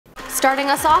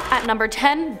Starting us off at number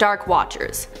 10, Dark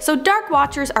Watchers. So Dark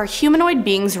Watchers are humanoid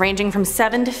beings ranging from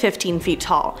 7 to 15 feet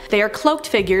tall. They are cloaked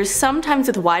figures, sometimes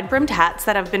with wide-brimmed hats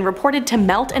that have been reported to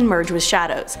melt and merge with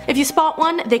shadows. If you spot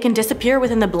one, they can disappear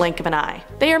within the blink of an eye.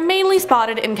 They are mainly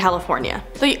spotted in California.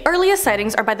 The earliest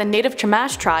sightings are by the native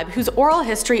Chumash tribe, whose oral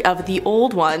history of the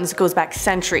Old Ones goes back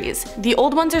centuries. The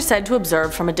Old Ones are said to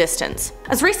observe from a distance.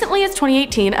 As recently as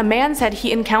 2018, a man said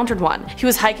he encountered one. He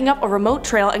was hiking up a remote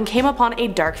trail and came upon a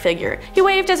dark figure. He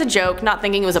waved as a joke, not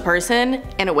thinking it was a person,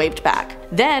 and it waved back.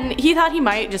 Then, he thought he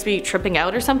might just be tripping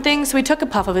out or something, so he took a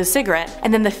puff of his cigarette,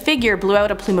 and then the figure blew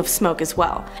out a plume of smoke as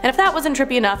well. And if that wasn't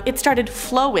trippy enough, it started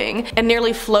flowing and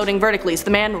nearly floating vertically, so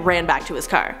the man ran back to his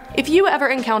car. If you ever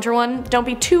encounter one, don't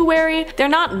be too wary. They're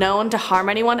not known to harm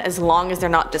anyone as long as they're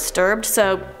not disturbed,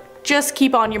 so just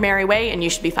keep on your merry way and you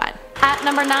should be fine. At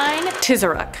number 9,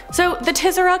 Tizaruk. So the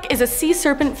Tizaruk is a sea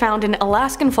serpent found in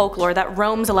Alaskan folklore that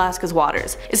roams Alaska's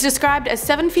waters. It's described as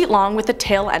 7 feet long with the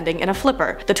tail ending in a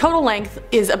flipper. The total length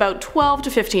is about 12 to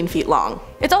 15 feet long.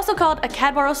 It's also called a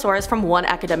Cadborosaurus from one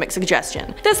academic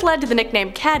suggestion. This led to the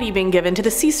nickname Caddy being given to the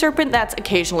sea serpent that's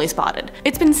occasionally spotted.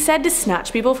 It's been said to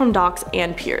snatch people from docks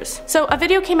and piers. So a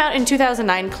video came out in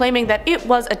 2009 claiming that it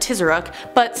was a Tizaruk,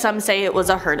 but some say it was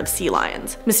a herd of sea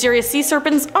lions. Mysterious sea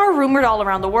serpents are rumored all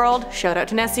around the world. Shout out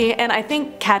to Nessie, and I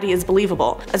think Caddy is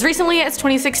believable. As recently as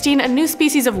 2016, a new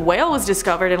species of whale was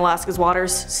discovered in Alaska's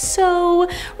waters, so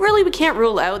really we can't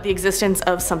rule out the existence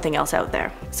of something else out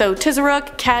there. So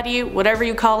Tizaruk, Caddy, whatever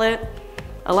you call it,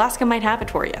 Alaska might have it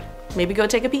for you. Maybe go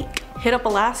take a peek. Hit up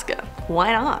Alaska.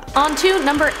 Why not? On to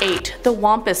number 8, the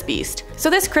Wampus Beast. So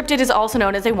this cryptid is also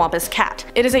known as a Wampus cat.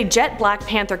 It is a jet black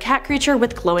panther cat creature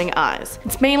with glowing eyes.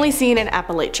 It's mainly seen in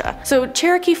Appalachia. So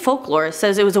Cherokee folklore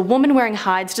says it was a woman wearing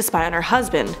hides to spy on her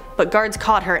husband, but guards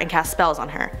caught her and cast spells on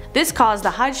her. This caused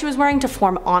the hide she was wearing to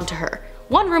form onto her.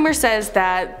 One rumor says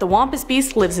that the Wampus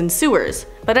Beast lives in sewers.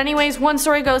 But anyways, one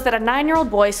story goes that a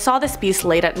 9-year-old boy saw this beast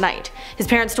late at night. His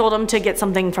parents told him to get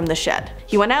something from the shed.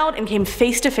 He went out and came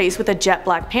face to face with a jet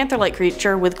black panther-like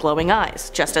creature with glowing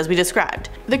eyes, just as we described.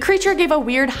 The creature gave a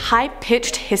weird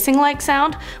high-pitched hissing-like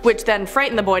sound, which then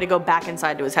frightened the boy to go back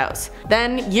inside to his house.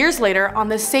 Then, years later, on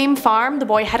the same farm, the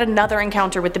boy had another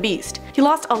encounter with the beast. He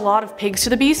lost a lot of pigs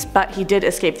to the beast, but he did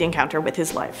escape the encounter with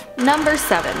his life. Number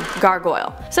 7,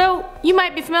 gargoyle. So, you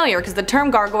might be familiar because the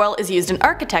term gargoyle is used in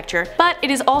architecture, but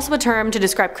it is also a term to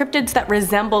describe cryptids that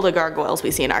resemble the gargoyles we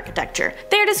see in architecture.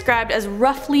 They are described as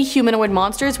roughly humanoid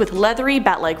monsters with leathery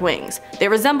bat-like wings. They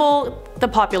resemble the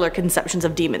popular conceptions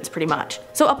of demons pretty much.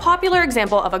 So a popular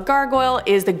example of a gargoyle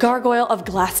is the Gargoyle of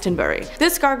Glastonbury.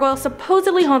 This gargoyle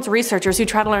supposedly haunts researchers who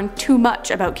try to learn too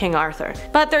much about King Arthur.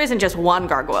 But there isn't just one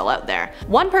gargoyle out there.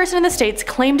 One person in the States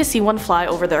claimed to see one fly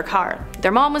over their car.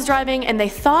 Their mom was driving and they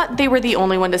thought they were the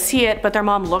only one to see it, but their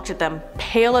mom looked at them,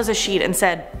 pale as a sheet, and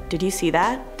said, "Did you see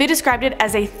that?" They described it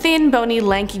as a thin, bony,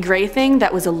 lanky gray thing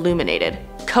that was illuminated,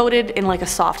 coated in like a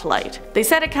soft light. They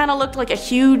said it kinda looked like a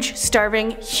huge,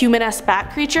 starving, human-esque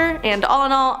bat creature, and all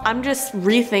in all, I'm just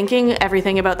rethinking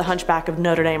everything about the Hunchback of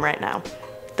Notre Dame right now.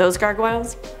 Those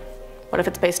gargoyles? What if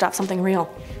it's based off something real?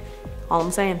 All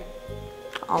I'm saying.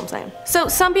 All I'm saying. So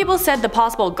some people said the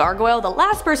possible gargoyle the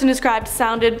last person described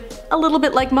sounded a little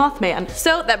bit like Mothman.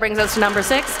 So that brings us to number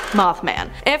 6, Mothman.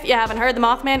 If you haven't heard, the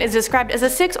Mothman is described as a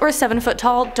 6 or 7 foot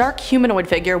tall, dark humanoid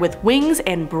figure with wings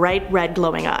and bright red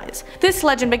glowing eyes. This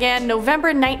legend began November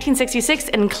 1966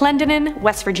 in Clendenin,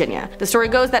 West Virginia. The story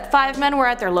goes that 5 men were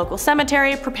at their local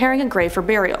cemetery preparing a grave for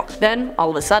burial. Then, all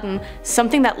of a sudden,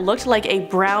 something that looked like a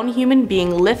brown human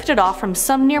being lifted off from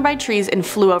some nearby trees and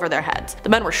flew over their heads. The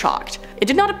men were shocked. It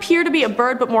did not appear to be a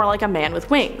bird but more like a man with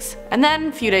wings. And then,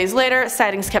 a few days later,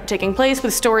 sightings kept taking place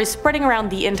with stories spreading around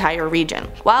the entire region.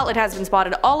 While it has been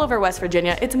spotted all over West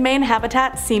Virginia, its main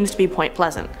habitat seems to be Point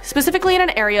Pleasant. Specifically in an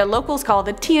area locals call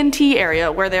the TNT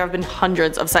area where there have been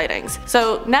hundreds of sightings.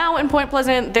 So now in Point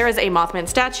Pleasant there is a Mothman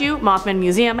statue, Mothman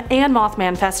Museum, and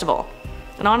Mothman Festival.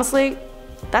 And honestly,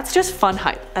 that's just fun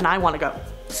hype, and I want to go.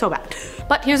 So bad.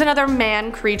 But here's another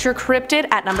man creature cryptid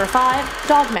at number 5,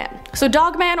 Dogman. So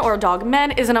Dogman or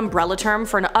Dogmen is an umbrella term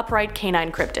for an upright canine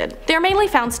cryptid. They are mainly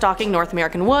found stalking North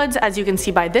American woods, as you can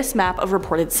see by this map of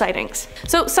reported sightings.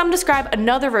 So some describe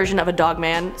another version of a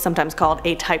Dogman, sometimes called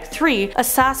a Type 3, a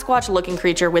Sasquatch looking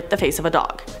creature with the face of a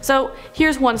dog. So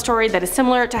here's one story that is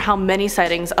similar to how many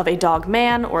sightings of a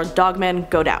Dogman or Dogmen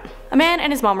go down. A man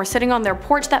and his mom were sitting on their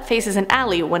porch that faces an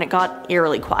alley when it got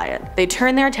eerily quiet. They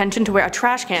turned their attention to where a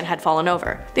trash can had fallen over.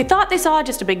 over. They thought they saw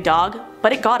just a big dog,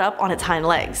 but it got up on its hind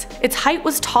legs. Its height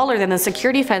was taller than the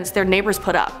security fence their neighbors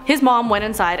put up. His mom went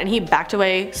inside and he backed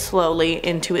away slowly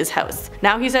into his house.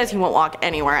 Now he says he won't walk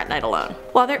anywhere at night alone.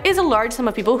 While there is a large sum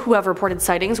of people who have reported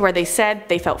sightings where they said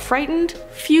they felt frightened,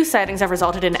 few sightings have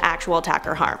resulted in actual attack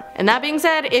or harm. And that being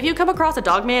said, if you come across a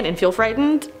dog man and feel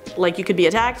frightened, like you could be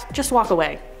attacked, just walk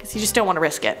away, because you just don't want to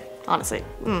risk it. Honestly,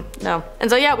 no. And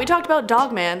so yeah, we talked about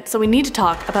Dogman, so we need to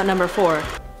talk about number 4.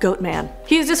 Goatman.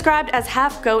 He is described as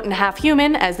half goat and half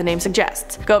human, as the name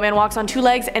suggests. Goatman walks on 2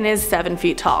 legs and is 7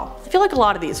 feet tall. I feel like a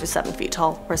lot of these are 7 feet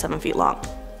tall or 7 feet long.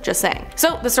 Just saying.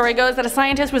 So the story goes that a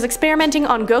scientist was experimenting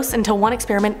on ghosts until one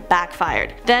experiment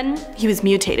backfired. Then he was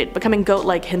mutated, becoming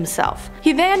goat-like himself.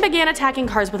 He then began attacking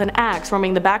cars with an axe,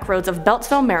 roaming the back roads of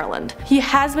Beltsville, Maryland. He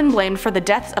has been blamed for the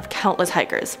deaths of countless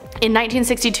hikers. In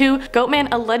 1962, Goatman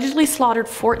allegedly slaughtered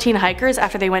 14 hikers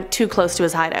after they went too close to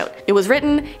his hideout. It was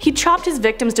written, he chopped his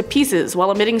victims to pieces while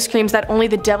emitting screams that only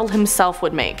the devil himself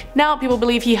would make. Now people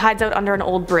believe he hides out under an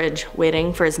old bridge,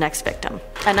 waiting for his next victim.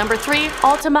 At number 3,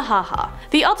 Altamahaha.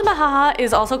 The Altamahaha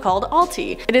is also called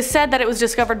Alti. It is said that it was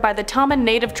discovered by the Tama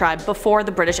native tribe before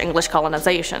the British English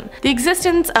colonization. The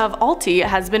existence of Alti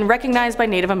has been recognized by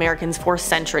Native Americans for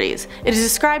centuries. It is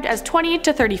described as 20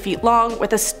 to 30 feet long,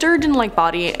 with a sturgeon-like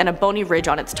body and a bony ridge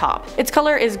on its top. Its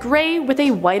color is gray with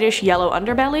a whitish yellow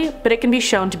underbelly, but it can be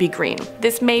shown to be green.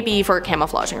 This may be for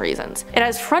camouflaging reasons. It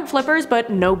has front flippers but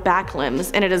no back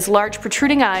limbs, and it has large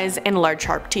protruding eyes and large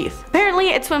sharp teeth. Apparently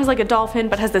it swims like a dolphin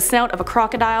but has the snout of a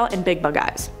crocodile and big bug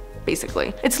eyes.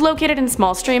 Basically. It's located in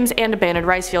small streams and abandoned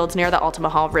rice fields near the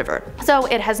Altamahaw River. So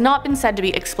it has not been said to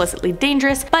be explicitly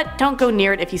dangerous, but don't go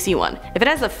near it if you see one. If it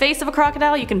has the face of a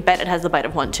crocodile, you can bet it has the bite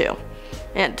of one too.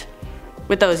 And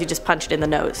with those, you just punch it in the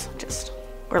nose.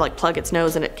 Or like plug its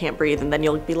nose and it can't breathe and then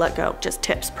you'll be let go. Just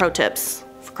tips, pro tips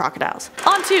for crocodiles.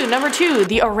 On to number 2,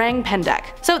 the orang pendek.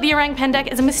 So the orang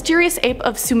pendek is a mysterious ape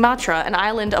of Sumatra, an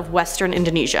island of western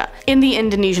Indonesia. In the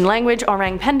Indonesian language,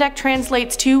 orang pendek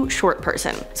translates to short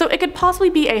person. So it could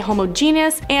possibly be a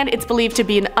homogeneous, and it's believed to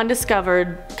be an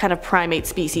undiscovered kind of primate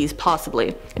species,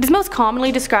 possibly. It is most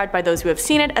commonly described by those who have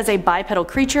seen it as a bipedal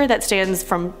creature that stands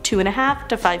from 2.5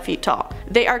 to 5 feet tall.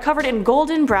 They are covered in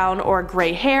golden brown or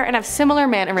gray hair and have similar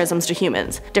mannerisms to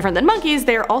humans. Different than monkeys,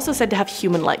 they are also said to have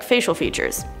human-like facial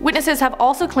features. Witnesses have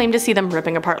also claimed to see them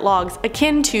ripping apart logs,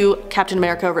 akin to Captain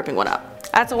America ripping one up.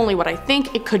 That's only what I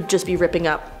think. It could just be ripping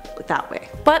up that way.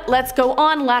 But let's go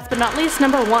on. Last but not least,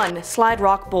 number 1, slide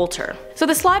rock bolter. So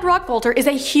the slide rock bolter is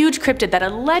a huge cryptid that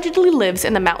allegedly lives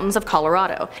in the mountains of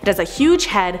Colorado. It has a huge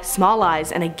head, small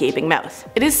eyes, and a gaping mouth.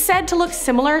 It is said to look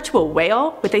similar to a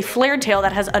whale, with a flared tail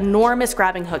that has enormous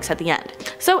grabbing hooks at the end.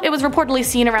 So it was reportedly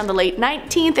seen around the late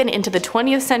 19th and into the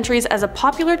 20th centuries as a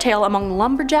popular tale among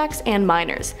lumberjacks and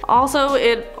miners. Also,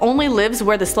 it only lives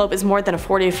where the slope is more than a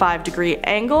 45-degree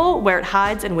angle, where it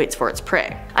hides and waits for its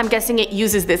prey. I'm guessing it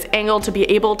uses this angle to be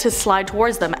able to slide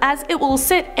towards them, as it will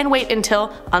sit and wait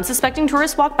until unsuspecting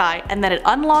tourists walk by, and then it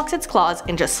unlocks its claws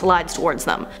and just slides towards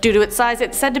them. Due to its size,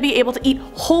 it's said to be able to eat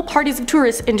whole parties of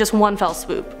tourists in just one fell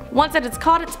swoop. Once it has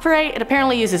caught its prey, it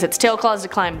apparently uses its tail claws to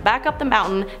climb back up the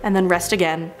mountain and then rest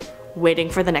again, waiting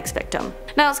for the next victim.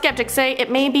 Now, skeptics say it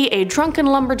may be a drunken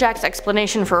lumberjack's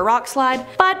explanation for a rock slide,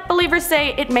 but believers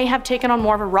say it may have taken on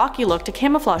more of a rocky look to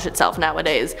camouflage itself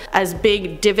nowadays, as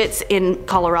big divots in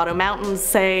Colorado mountains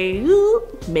say,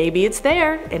 ooh, maybe it's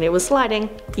there and it was sliding,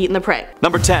 eating the prey.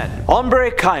 Number 10.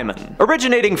 Hombre Caiman.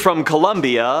 Originating from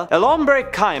Colombia, El Hombre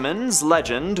Caiman's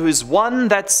legend is one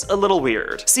that's a little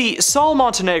weird. See, Saul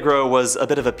Montenegro was a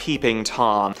bit of a peeping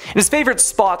Tom, and his favorite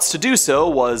spots to do so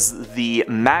was the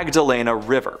Magdalena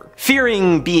River. Fearing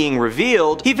being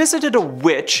revealed, he visited a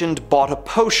witch and bought a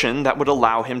potion that would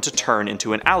allow him to turn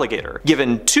into an alligator.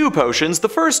 Given 2 potions, the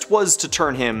first was to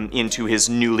turn him into his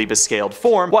newly bescaled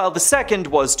form, while the second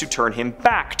was to turn him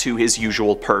back to his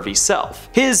usual pervy self.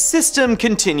 His system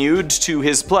continued to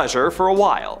his pleasure for a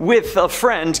while, with a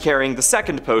friend carrying the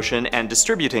second potion and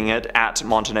distributing it at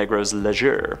Montenegro's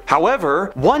leisure.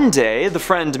 However, one day the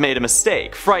friend made a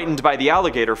mistake, frightened by the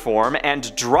alligator form,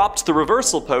 and dropped the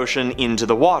reversal potion into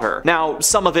the water. Now,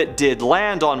 some of it did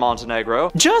land on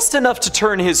Montenegro, just enough to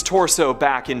turn his torso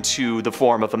back into the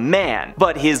form of a man,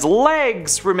 but his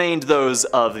legs remained those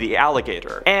of the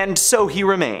alligator, and so he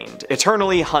remained,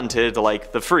 eternally hunted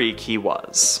like the freak he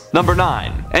was. Number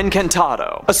 9.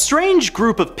 Encantado. A strange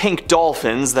group of pink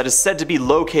dolphins that is said to be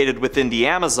located within the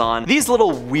Amazon, these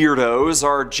little weirdos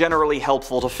are generally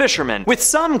helpful to fishermen, with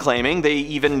some claiming they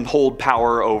even hold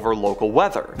power over local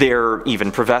weather. They're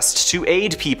even professed to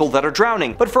aid people that are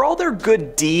drowning, but for all their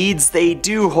good deeds, they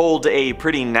do hold a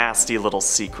pretty nasty little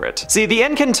secret. See, the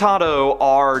Encantado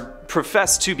are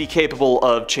profess to be capable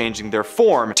of changing their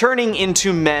form, turning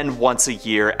into men once a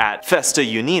year at Festa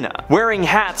Junina. Wearing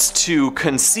hats to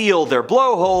conceal their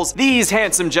blowholes, these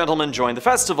handsome gentlemen join the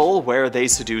festival where they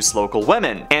seduce local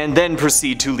women, and then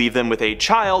proceed to leave them with a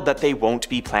child that they won't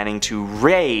be planning to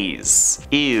raise.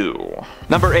 Ew.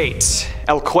 Number 8.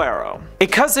 El Cuero. A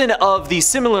cousin of the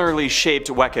similarly shaped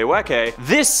Weke Weke,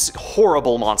 this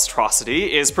horrible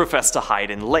monstrosity is professed to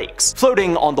hide in lakes,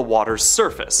 floating on the water's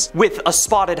surface. With a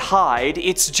spotted hide,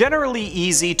 it's generally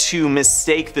easy to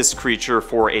mistake this creature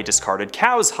for a discarded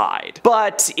cow's hide,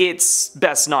 but it's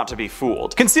best not to be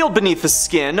fooled. Concealed beneath the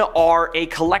skin are a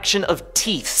collection of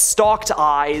teeth, stalked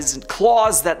eyes,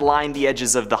 claws that line the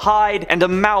edges of the hide, and a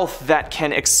mouth that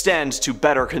can extend to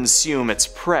better consume its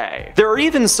prey. There are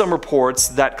even some reports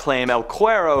that claim El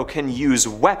Cuero can use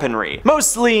weaponry,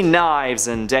 mostly knives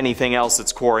and anything else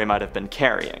its quarry might have been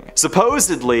carrying.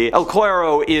 Supposedly, El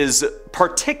Cuero is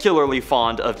particularly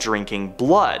fond of drinking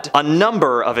blood, a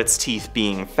number of its teeth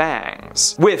being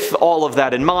fangs. With all of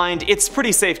that in mind, it's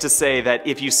pretty safe to say that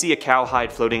if you see a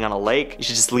cowhide floating on a lake, you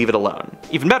should just leave it alone.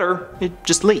 Even better,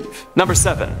 just leave. Number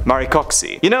 7.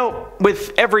 Maricoxi. You know,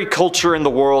 with every culture in the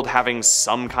world having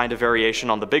some kind of variation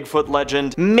on the Bigfoot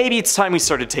legend, maybe it's time we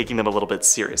started taking them a little bit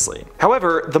seriously.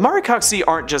 However, the Maricoxi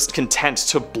aren't just content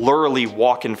to blurrily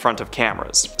walk in front of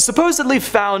cameras. Supposedly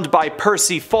found by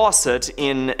Percy Fawcett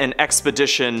in an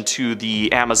expedition to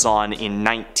the Amazon in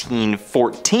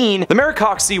 1914, the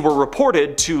Maricoxi were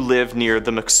reported to live near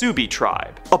the Muksubi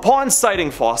tribe. Upon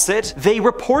sighting Fawcett, they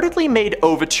reportedly made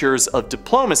overtures of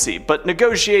diplomacy, but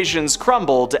negotiations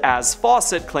crumbled as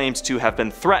Fawcett claimed to have been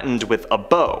threatened with a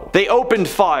bow. They opened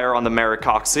fire on the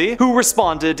Maricoxi, who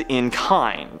responded in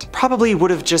kind. Probably would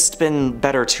have just been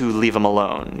better to leave them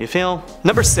alone, you feel?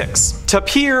 Number 6.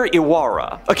 Tapir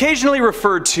Iwara. Occasionally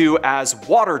referred to as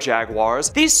water jaguars,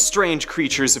 these strange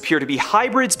creatures appear to be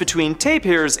hybrids between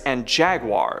tapirs and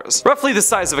jaguars. Roughly the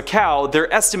size of a cow,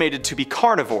 they're estimated to be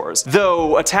carnivores,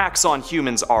 though attacks on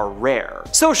humans are rare.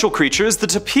 Social creatures, the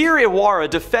Tapir Iwara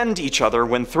defend each other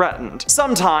when threatened.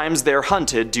 Sometimes they're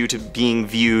hunted due to being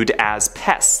viewed as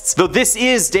pests, though this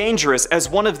is dangerous as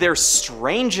one of their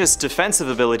strangest defensive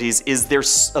abilities is their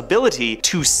ability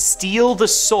to steal the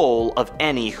soul of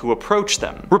any who approach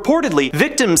them. Reportedly,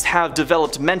 victims have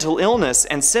developed mental illness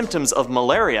and symptoms of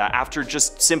malaria after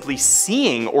just simply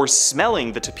seeing or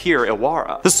smelling the Tapir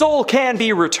Iwara. The soul can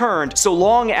be returned so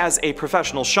long as a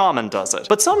professional shaman does it,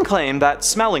 but some claim that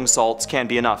smelling salts can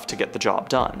be enough to get the job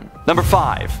done. Number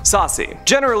 5. Sasi.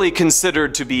 Generally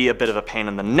considered to be a bit of a pain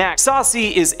in the neck,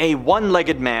 Sasi is a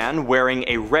one-legged man wearing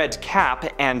a red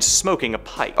cap and smoking a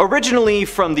pipe. Originally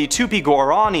from the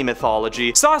Tupi-Guarani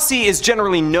mythology, Sasi is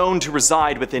generally known to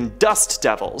reside within dust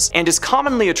devils, and is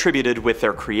commonly attributed with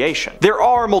their creation. There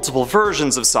are multiple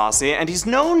versions of Sasi, and he's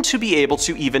known to be able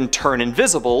to even turn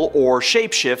invisible or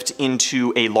shapeshift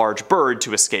into a large bird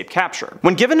to escape capture.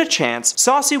 When given a chance,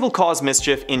 Sasi will cause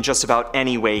mischief in just about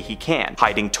any way he can,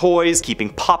 hiding toys, keeping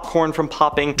popcorn from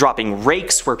popping, dropping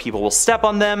rakes where people will step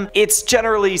on them. It's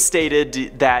generally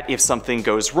stated that if something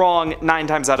goes wrong, 9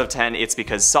 times out of 10 it's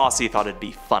because Sasi thought it'd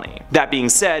be funny. That being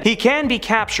said, he can be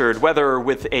captured whether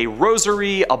with a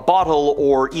rosary, a bottle,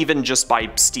 or even just by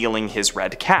stealing his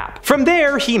red cap. From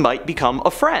there, he might become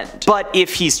a friend. But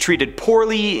if he's treated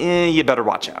poorly, you better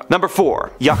watch out. Number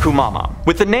 4. Yakumama.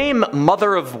 With the name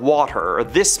Mother of Water,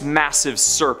 this massive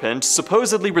serpent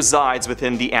supposedly resides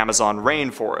within the Amazon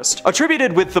rainforest.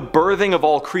 Attributed with the birthing of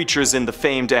all creatures in the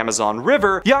famed Amazon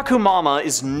River, Yakumama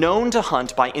is known to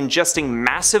hunt by ingesting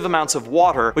massive amounts of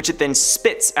water, which it then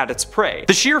spits at its prey.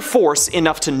 The sheer force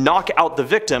enough to knock out the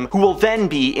victim, who will then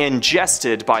be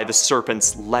ingested by the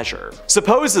serpent's leisure.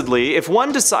 Supposedly, if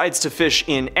one decides to fish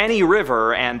in any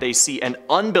river and they see an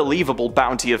unbelievable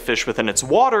bounty of fish within its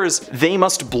waters, they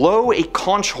must blow a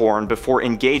conch horn before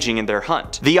engaging in their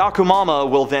hunt. The Yakumama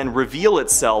will then reveal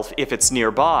itself if it's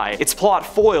nearby, its plot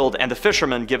foiled and the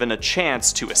fisherman given a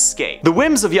chance to escape. The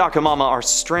whims of Yakumama are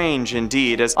strange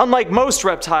indeed, as unlike most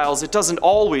reptiles, it doesn't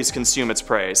always consume its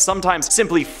prey, sometimes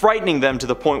simply frightening them to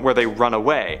the point where they run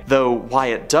away, though why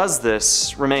it does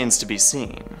this remains to be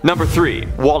seen. Number 3.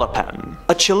 Wallapen.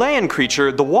 A Chilean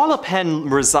creature, the wallapen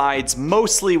resides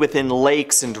mostly within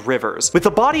lakes and rivers. With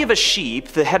the body of a sheep,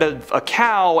 the head of a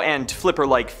cow, and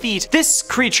flipper-like horse-like feet, this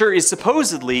creature is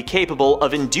supposedly capable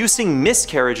of inducing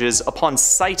miscarriages upon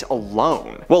sight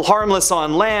alone. While harmless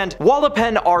on land,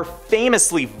 wallopin are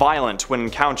famously violent when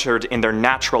encountered in their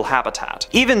natural habitat.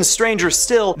 Even stranger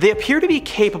still, they appear to be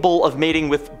capable of mating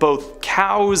with both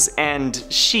cows and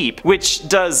sheep, which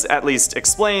does at least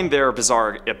explain their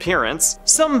bizarre appearance.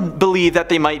 Some believe that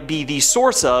they might be the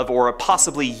source of, or a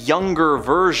possibly younger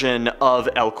version of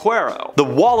El Cuero, the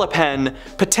wallopin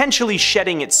potentially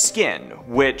shedding its skin,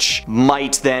 which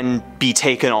might then be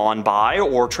taken on by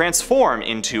or transform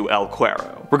into El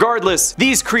Cuero. Regardless,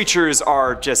 these creatures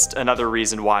are just another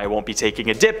reason why I won't be taking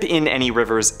a dip in any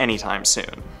rivers anytime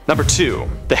soon. Number 2.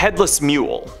 The headless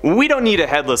mule. We don't need a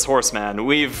headless horseman,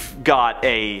 we've got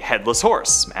a headless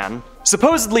horse, man.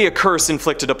 Supposedly a curse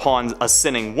inflicted upon a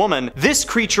sinning woman, this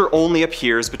creature only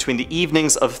appears between the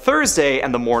evenings of Thursday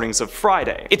and the mornings of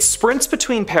Friday. It sprints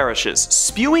between parishes,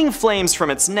 spewing flames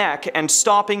from its neck and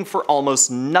stopping for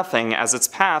almost nothing as its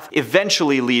path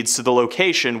eventually leads to the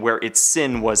location where its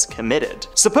sin was committed.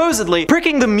 Supposedly,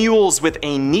 pricking the mules with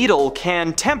a needle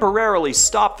can temporarily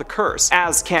stop the curse,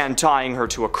 as can tying her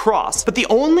to a cross, but the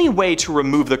only way to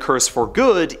remove the curse for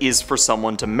good is for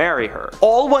someone to marry her.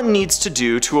 All one needs to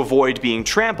do to avoid being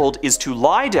trampled is to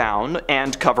lie down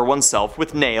and cover oneself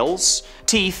with nails,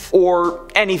 teeth, or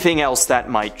anything else that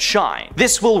might shine.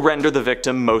 This will render the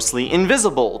victim mostly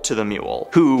invisible to the mule,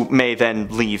 who may then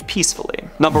leave peacefully.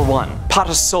 Number 1.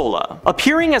 Patasola.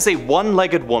 Appearing as a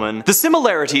one-legged woman, the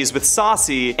similarities with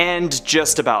Saucy end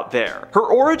just about there. Her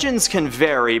origins can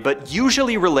vary, but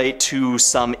usually relate to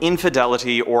some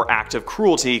infidelity or act of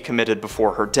cruelty committed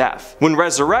before her death. When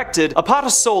resurrected, a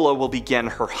Patasola will begin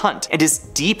her hunt, and is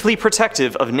deeply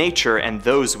protective of nature and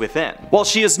those within. While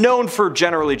she is known for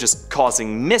generally just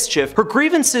causing mischief, her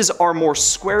grievances are more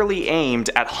squarely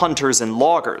aimed at hunters and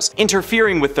loggers,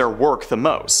 interfering with their work the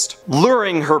most.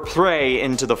 Luring her prey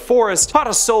into the forest,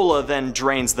 Patasola then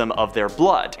drains them of their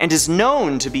blood, and is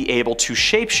known to be able to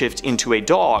shapeshift into a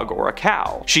dog or a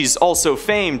cow. She's also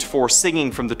famed for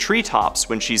singing from the treetops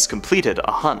when she's completed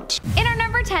a hunt. In our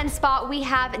number 10 spot, we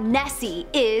have Nessie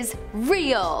is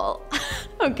real.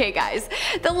 Okay guys,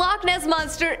 the Loch Ness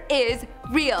Monster is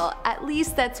real. At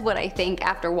least that's what I think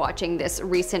after watching this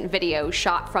recent video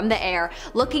shot from the air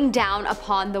looking down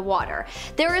upon the water.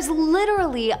 There is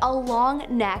literally a long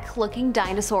neck looking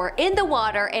dinosaur in the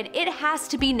water, and it has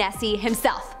to be Nessie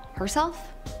himself. Herself?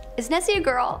 Is Nessie a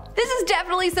girl? This is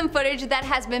definitely some footage that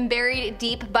has been buried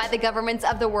deep by the governments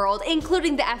of the world,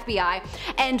 including the FBI.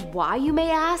 And why, you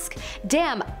may ask?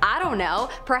 Damn, I don't know.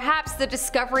 Perhaps the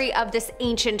discovery of this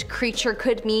ancient creature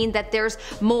could mean that there's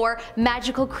more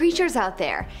magical creatures out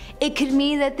there. It could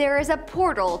mean that there is a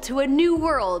portal to a new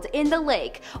world in the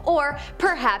lake. Or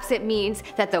perhaps it means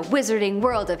that the wizarding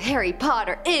world of Harry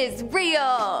Potter is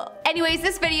real. Anyways,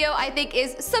 this video I think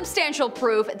is substantial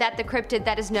proof that the cryptid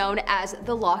that is known as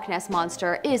the Loch Ness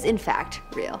Monster is in fact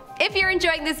real. If you're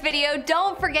enjoying this video,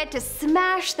 don't forget to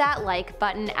smash that like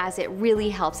button, as it really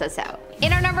helps us out.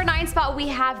 In our number 9 spot, we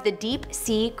have the deep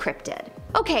sea cryptid.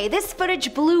 Okay, this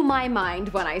footage blew my mind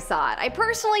when I saw it. I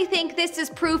personally think this is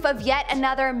proof of yet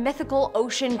another mythical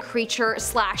ocean creature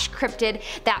slash cryptid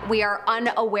that we are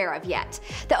unaware of yet.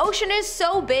 The ocean is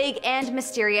so big and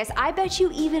mysterious, I bet you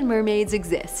even mermaids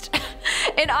exist.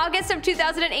 In August of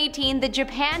 2018, the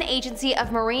Japan Agency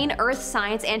of Marine Earth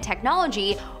Science and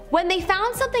Technology, when they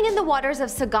found something in the waters of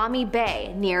Sagami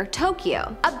Bay near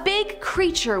Tokyo. A big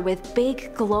creature with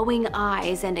big glowing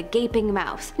eyes and a gaping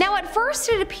mouth. Now at first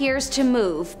it appears to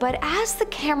move, but as the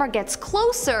camera gets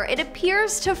closer, it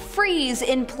appears to freeze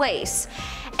in place.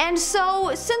 And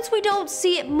so, since we don't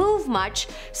see it move much,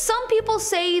 some people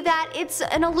say that it's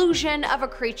an illusion of a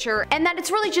creature and that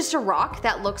it's really just a rock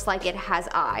that looks like it has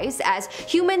eyes, as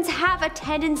humans have a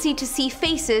tendency to see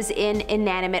faces in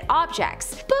inanimate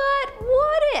objects. But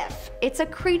what if it's a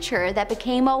creature that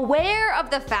became aware of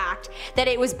the fact that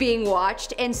it was being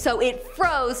watched, and so it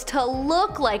froze to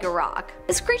look like a rock?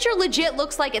 This creature legit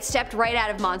looks like it stepped right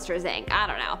out of Monsters Inc. I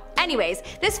don't know. Anyways,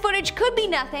 this footage could be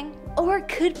nothing, or it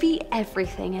could be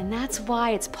everything, and that's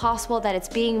why it's possible that it's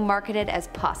being marketed as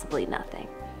possibly nothing.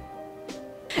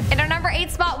 In our number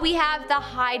 8 spot, we have the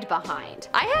hide behind.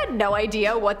 I had no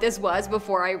idea what this was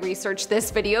before I researched this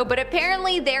video, but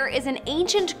apparently there is an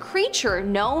ancient creature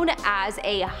known as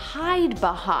a hide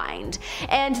behind.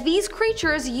 And these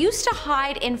creatures used to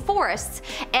hide in forests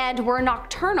and were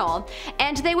nocturnal,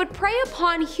 and they would prey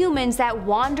upon humans that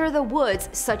wander the woods,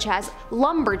 such as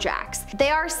lumberjacks. They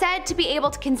are said to be able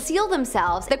to conceal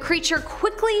themselves. The creature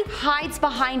quickly hides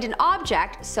behind an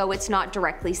object so it's not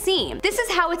directly seen. This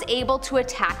is how it's able to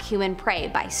attack attack human prey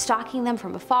by stalking them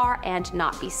from afar and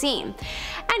not be seen.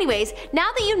 Anyways, now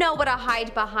that you know what a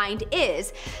hide behind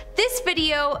is, this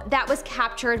video that was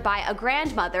captured by a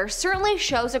grandmother certainly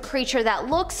shows a creature that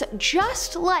looks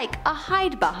just like a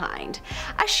hide behind.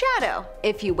 A shadow,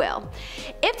 if you will.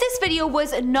 If this video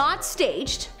was not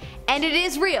staged, and it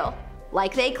is real,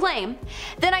 like they claim,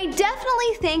 then I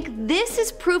definitely think this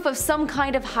is proof of some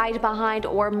kind of hide behind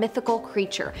or mythical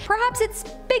creature. Perhaps it's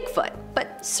Bigfoot,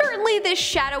 but certainly this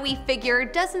shadowy figure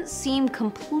doesn't seem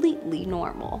completely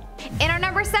normal. In our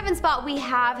number 7 spot we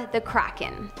have the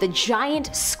Kraken. The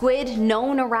giant squid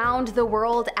known around the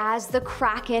world as the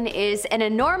Kraken is an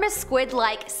enormous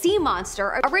squid-like sea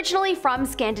monster originally from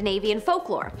Scandinavian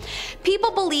folklore.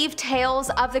 People believe tales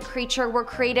of the creature were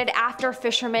created after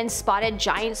fishermen spotted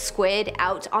giant squid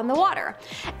out on the water.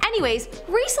 Anyways,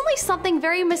 recently something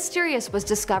very mysterious was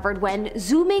discovered when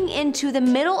zooming into the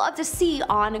middle of the sea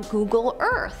on Google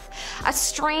Earth. A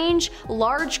strange,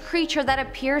 large creature that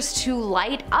appears to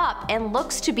light up and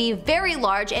looks to be very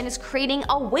large and is creating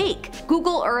a wake.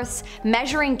 Google Earth's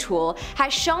measuring tool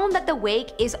has shown that the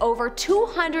wake is over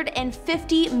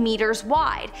 250 meters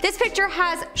wide. This picture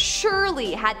has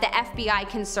surely had the FBI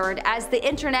concerned, as the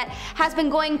internet has been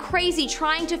going crazy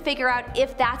trying to figure out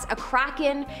if that's a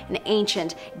kraken, an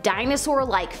ancient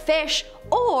dinosaur-like fish,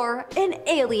 or an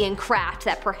alien craft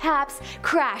that perhaps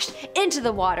crashed into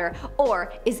the water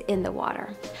or is in the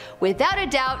water. Without a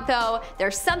doubt though,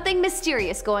 there's something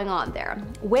mysterious going on there.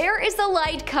 Where is the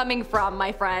light coming from,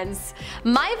 my friends?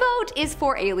 My vote is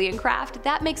for alien craft.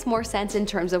 That makes more sense in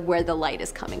terms of where the light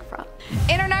is coming from.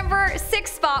 In our number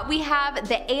 6 spot we have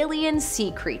the alien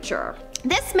sea creature.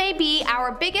 This may be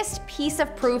our biggest piece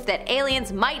of proof that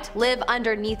aliens might live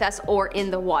underneath us or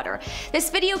in the water. This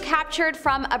video captured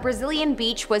from a Brazilian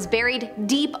beach was buried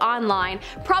deep online,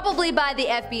 probably by the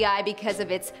FBI because of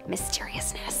its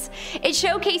mysteriousness. It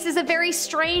showcases a very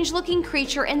strange looking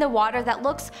creature in the water that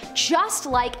looks just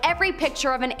like every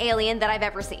picture of an alien that I've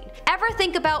ever seen. Ever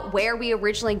think about where we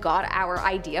originally got our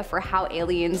idea for how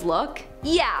aliens look?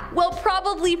 Yeah, well,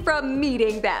 probably from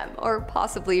meeting them, or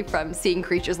possibly from seeing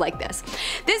creatures like this.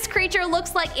 This creature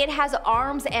looks like it has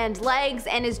arms and legs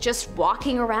and is just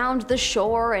walking around the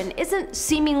shore and isn't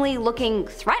seemingly looking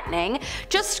threatening,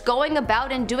 just going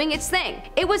about and doing its thing.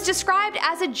 It was described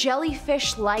as a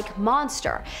jellyfish-like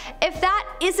monster. If that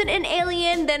isn't an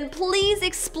alien, then please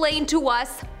explain to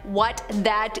us what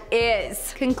that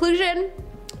is. Conclusion?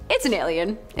 It's an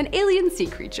alien sea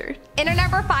creature. In our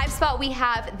number 5 spot we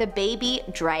have the baby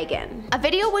dragon. A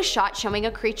video was shot showing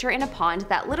a creature in a pond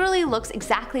that literally looks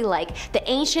exactly like the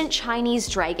ancient Chinese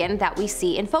dragon that we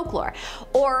see in folklore.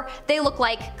 Or they look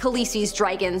like Khaleesi's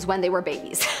dragons when they were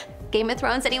babies. Game of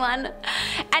Thrones, anyone?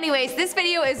 Anyways, this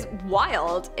video is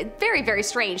wild. Very, very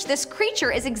strange. This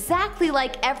creature is exactly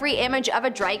like every image of a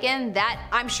dragon that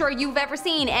I'm sure you've ever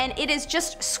seen, and it is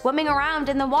just swimming around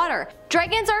in the water.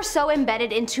 Dragons are so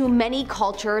embedded into many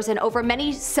cultures, and over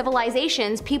many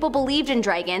civilizations people believed in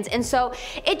dragons, and so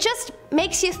it just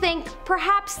makes you think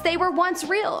perhaps they were once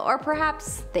real, or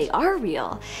perhaps they are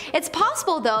real. It's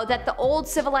possible though that the old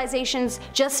civilizations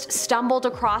just stumbled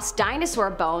across dinosaur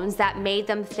bones that made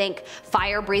them think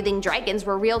fire-breathing dragons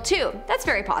were real too. That's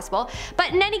very possible.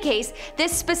 But in any case,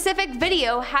 this specific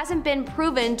video hasn't been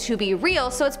proven to be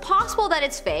real, so it's possible that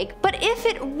it's fake. But if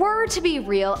it were to be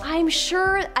real, I'm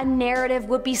sure a narrative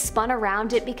would be spun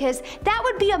around it, because that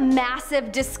would be a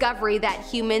massive discovery that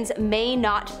humans may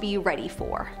not be ready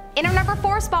for. In our number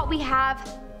 4 spot we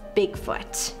have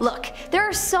Bigfoot. Look, there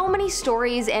are so many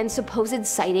stories and supposed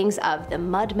sightings of the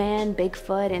Mudman,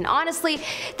 Bigfoot, and honestly,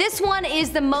 this one is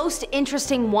the most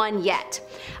interesting one yet.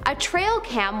 A trail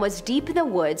cam was deep in the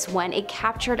woods when it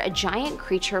captured a giant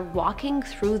creature walking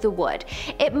through the wood.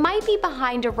 It might be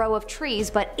behind a row of trees,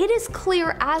 but it is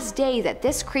clear as day that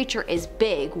this creature is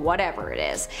big, whatever it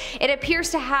is. It appears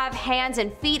to have hands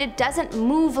and feet. It doesn't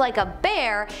move like a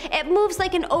bear, it moves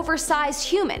like an oversized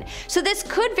human. So this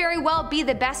could very well be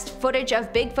the best footage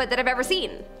of Bigfoot that I've ever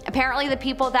seen. Apparently the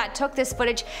people that took this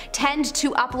footage tend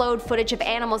to upload footage of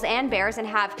animals and bears and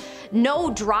have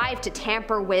no drive to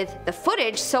tamper with the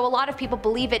footage, so a lot of people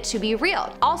believe it to be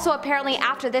real. Also, apparently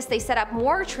after this they set up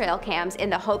more trail cams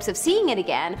in the hopes of seeing it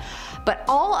again, but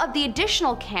all of the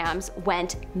additional cams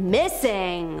went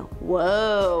missing.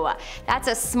 Whoa, that's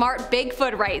a smart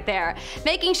Bigfoot right there,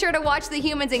 making sure to watch the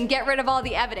humans and get rid of all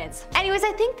the evidence. Anyways,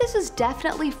 I think this is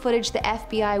definitely footage the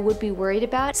FBI would be worried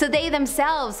about, so they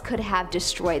themselves could have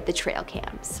destroyed the trail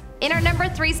cams. In our number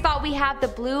 3 spot, we have the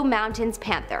Blue Mountains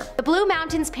Panther. The Blue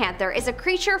Mountains Panther is a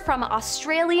creature from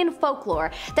Australian folklore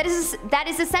that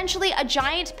is essentially a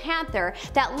giant panther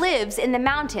that lives in the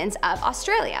mountains of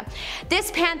Australia. This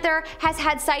panther has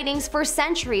had sightings for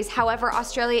centuries, however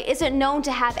Australia isn't known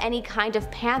to have any kind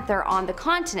of panther on the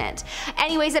continent.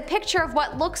 Anyways, a picture of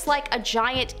what looks like a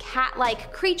giant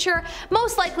cat-like creature,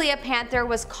 most likely a panther,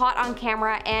 was caught on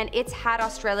camera and it's had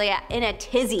Australia in a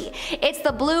tizzy. It's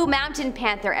the Blue Mountain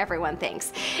Panther, everyone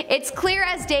thinks. It's clear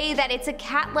as day that it's a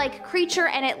cat-like creature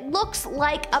and it looks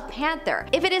like a panther.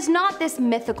 If it is not this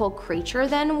mythical creature,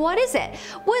 then what is it?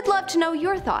 Would love to know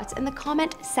your thoughts in the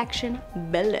comment section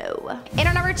below. In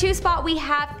our number 2 spot, we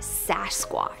have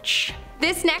Sasquatch.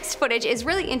 This next footage is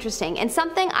really interesting and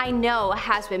something I know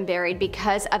has been buried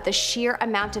because of the sheer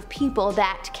amount of people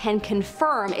that can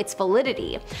confirm its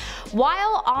validity.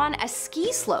 While on a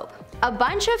ski slope, a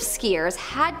bunch of skiers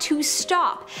had to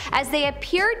stop as they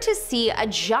appeared to see a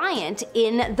giant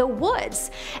in the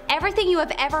woods. Everything you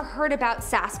have ever heard about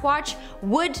Sasquatch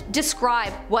would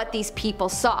describe what these people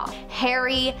saw.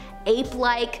 Hairy,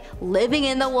 ape-like, living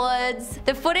in the woods.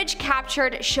 The footage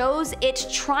captured shows it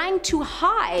trying to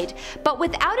hide, but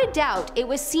without a doubt it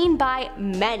was seen by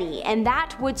many, and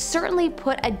that would certainly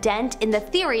put a dent in the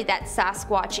theory that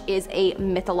Sasquatch is a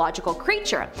mythological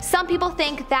creature. Some people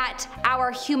think that our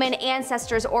human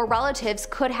ancestors or relatives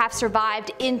could have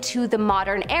survived into the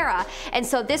modern era, and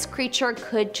so this creature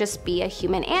could just be a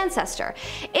human ancestor.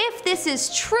 If this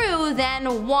is true,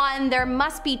 then 1, there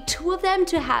must be 2 of them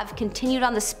to have continued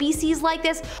on the species like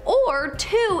this, or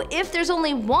 2, if there's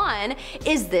only 1,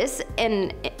 is this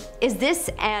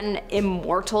an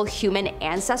immortal human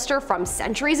ancestor from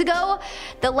centuries ago?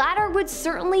 The latter would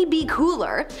certainly be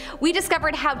cooler. We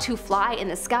discovered how to fly in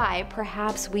the sky.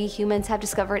 Perhaps we humans have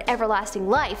discovered everlasting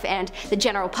life and the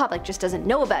general public just doesn't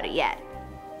know about it yet.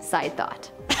 Side thought.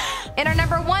 In our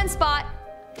number 1 spot,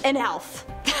 an elf.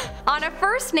 On a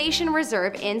First Nation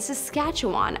reserve in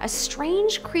Saskatchewan, a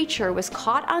strange creature was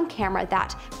caught on camera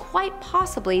that, quite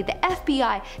possibly, the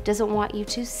FBI doesn't want you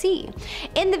to see.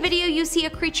 In the video, you see a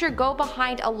creature go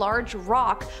behind a large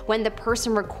rock when the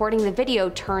person recording the video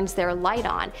turns their light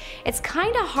on. It's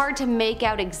kinda hard to make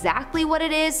out exactly what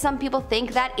it is. Some people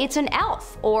think that it's an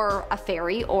elf, or a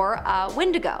fairy, or a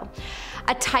wendigo.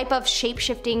 A type of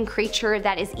shape-shifting creature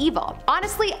that is evil.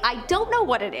 Honestly, I don't know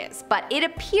what it is, but it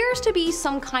appears to be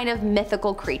some kind of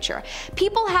mythical creature.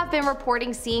 People have been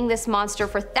reporting seeing this monster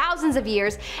for thousands of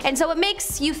years, and so it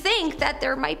makes you think that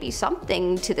there might be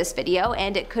something to this video,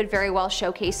 and it could very well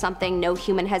showcase something no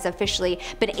human has officially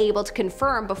been able to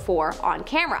confirm before on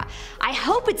camera. I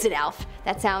hope it's an elf.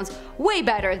 That sounds way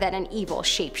better than an evil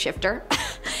shapeshifter.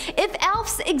 If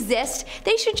elves exist,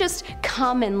 they should just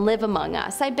come and live among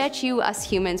us. I bet you us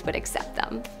humans would accept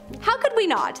them. How could we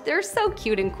not? They're so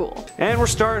cute and cool. And we're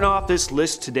starting off this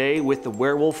list today with the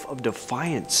Werewolf of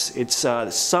Defiance. It's the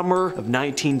summer of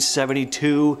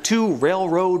 1972. 2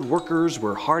 railroad workers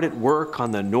were hard at work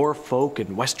on the Norfolk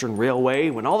and Western Railway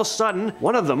when all of a sudden,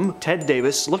 one of them, Ted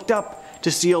Davis, looked up to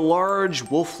see a large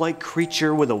wolf-like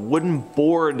creature with a wooden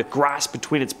board grasped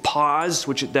between its paws,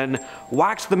 which it then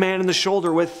whacked the man in the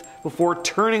shoulder with before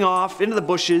turning off into the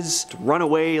bushes to run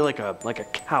away like a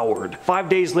coward. 5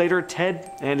 days later,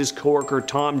 Ted and his coworker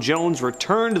Tom Jones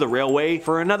returned to the railway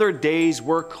for another day's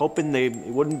work, hoping they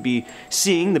wouldn't be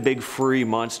seeing the big furry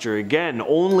monster again.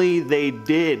 Only they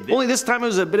did. Only this time it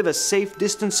was a bit of a safe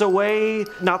distance away.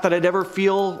 Not that I'd ever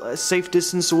feel a safe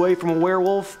distance away from a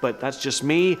werewolf, but that's just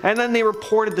me. And then they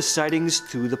reported the sightings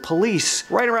to the police.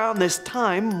 Right around this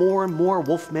time, more and more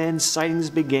Wolfman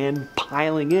sightings began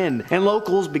piling in, and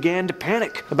locals began to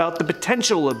panic about the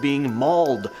potential of being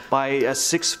mauled by a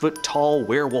 6-foot-tall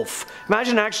werewolf.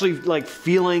 Imagine actually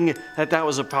feeling that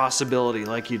was a possibility.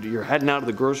 Like you're heading out of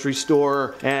the grocery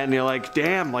store and you're like,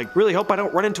 damn, really hope I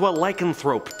don't run into a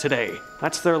lycanthrope today.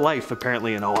 That's their life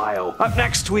apparently in Ohio. Up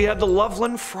next we have the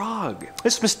Loveland Frog.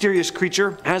 This mysterious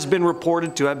creature has been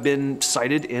reported to have been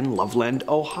sighted in Loveland,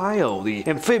 Ohio. The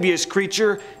amphibious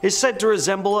creature is said to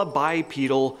resemble a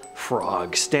bipedal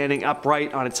frog, standing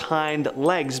upright on its hind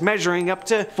legs, measuring up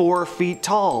to 4 feet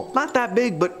tall. Not that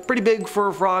big, but pretty big for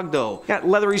a frog though. Got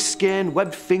leathery skin,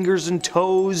 webbed fingers and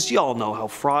toes, you all know how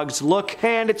frogs look,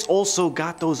 and it's also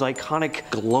got those iconic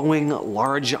glowing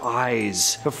large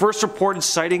eyes. The first reported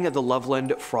sighting of the Loveland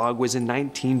Frog was in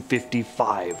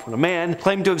 1955, when a man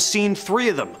claimed to have seen 3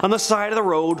 of them on the side of the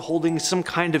road holding some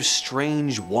kind of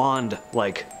strange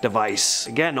wand-like device.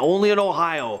 Again, only in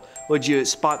Ohio would you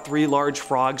spot 3 large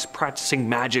frogs practicing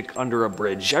magic under a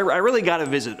bridge. I really gotta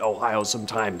visit Ohio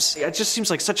sometimes. It just seems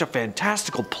like such a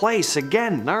fantastical place.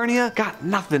 Again, Narnia got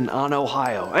nothing on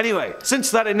Ohio. Anyway, since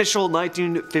that initial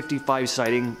 1955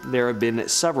 sighting, there have been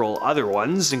several other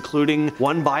ones, including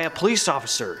one by a police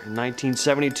officer in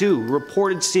 1972 who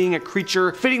reported seeing a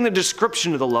creature fitting the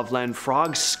description of the Loveland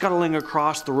frog scuttling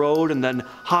across the road and then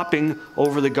hopping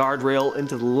over the guardrail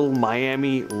into the Little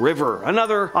Miami River.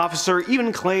 Another officer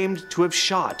even claimed to have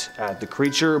shot at the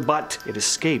creature, but it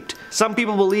escaped. Some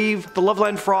people believe the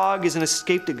Loveland frog is an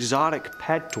escaped exotic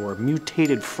pet or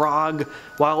mutated frog,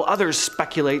 while others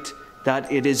speculate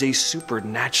that it is a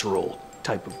supernatural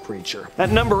type of creature.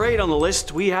 At number 8 on the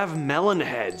list, we have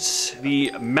melonheads. The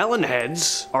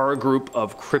melonheads are a group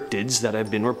of cryptids that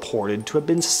have been reported to have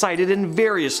been sighted in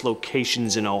various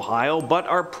locations in Ohio, but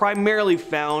are primarily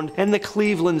found in the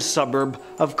Cleveland suburb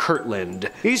of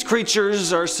Kirtland. These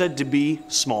creatures are said to be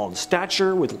small in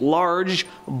stature with large,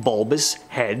 bulbous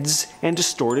heads and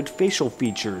distorted facial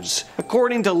features.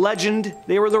 According to legend,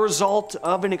 they were the result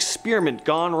of an experiment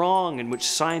gone wrong in which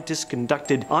scientists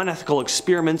conducted unethical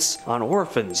experiments on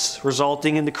orphans,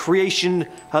 resulting in the creation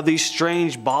of these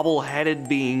strange bobble-headed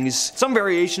beings. Some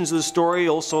variations of the story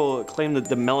also claim that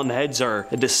the melonheads are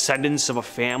the descendants of a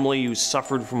family who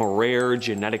suffered from a rare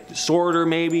genetic disorder,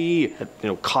 maybe,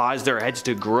 that caused their heads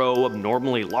to grow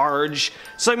abnormally large.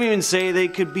 Some even say they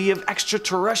could be of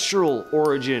extraterrestrial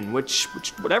origin, which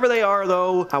whatever they are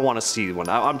though, I want to see one.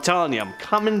 I'm telling you, I'm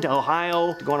coming to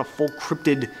Ohio to go on a full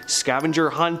cryptid scavenger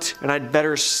hunt, and I'd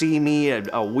better see me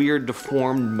a weird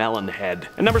deformed melonhead.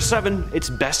 And number 7, it's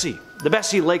Bessie. The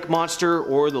Bessie Lake Monster,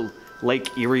 or the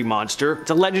Lake Erie Monster. It's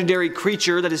a legendary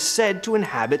creature that is said to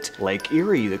inhabit Lake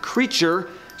Erie. The creature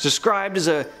is described as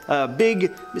a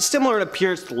big, similar in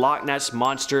appearance to the Loch Ness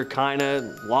Monster,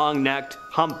 kinda long-necked,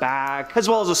 humpback, as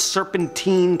well as a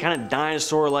serpentine, kind of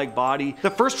dinosaur-like body. The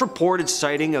first reported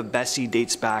sighting of Bessie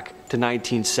dates back to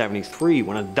 1973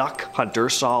 when a duck hunter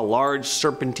saw a large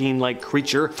serpentine-like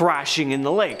creature thrashing in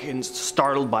the lake and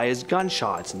startled by his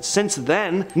gunshots. And since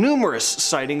then, numerous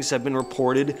sightings have been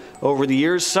reported over the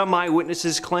years. Some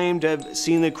eyewitnesses claim to have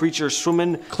seen the creature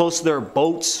swimming close to their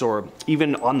boats or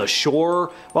even on the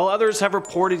shore, while others have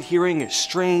reported hearing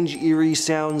strange, eerie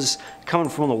sounds coming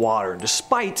from the water.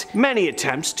 Despite many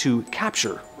attempts to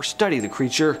capture or study the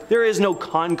creature, there is no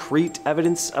concrete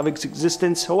evidence of its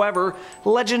existence. However, the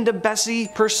legend of Bessie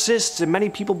persists, and many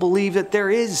people believe that there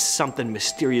is something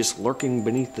mysterious lurking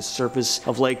beneath the surface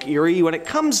of Lake Erie. When it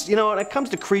comes,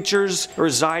 to creatures that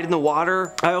reside in the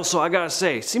water, I gotta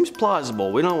say, it seems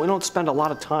plausible. We don't spend a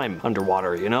lot of time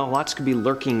underwater, Lots could be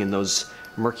lurking in those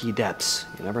murky depths.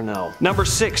 You never know. Number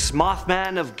 6,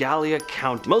 Mothman of Gallia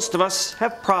County. Most of us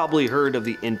have probably heard of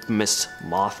the infamous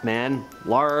Mothman.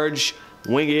 Large,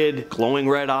 winged, glowing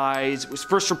red eyes. It was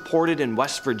first reported in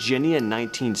West Virginia in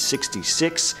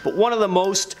 1966, but one of the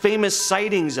most famous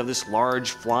sightings of this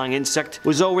large flying insect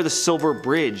was over the Silver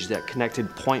Bridge that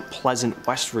connected Point Pleasant,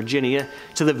 West Virginia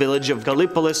to the village of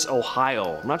Gallipolis,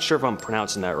 Ohio. I'm not sure if I'm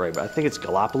pronouncing that right, but I think it's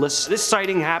Gallipolis. This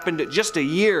sighting happened just a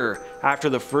year after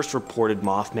the first reported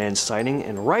Mothman sighting,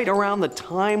 and right around the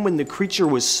time when the creature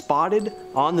was spotted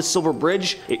on the Silver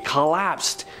Bridge, it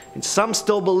collapsed. And some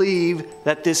still believe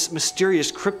that this mysterious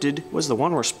cryptid was the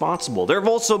one responsible. There have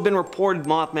also been reported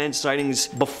Mothman sightings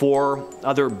before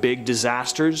other big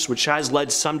disasters, which has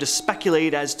led some to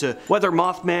speculate as to whether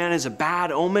Mothman is a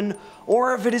bad omen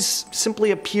or if it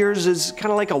simply appears as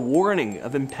kind of like a warning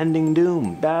of impending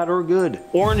doom, bad or good.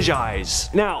 Orange eyes.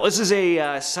 Now, this is a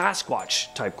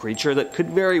Sasquatch type creature that could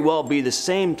very well be the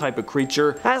same type of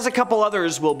creature as a couple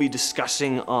others we'll be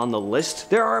discussing on the list.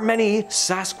 There are many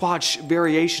Sasquatch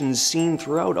variations seen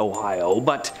throughout Ohio,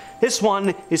 but this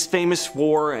one is famous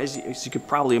for, as you could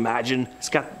probably imagine, it's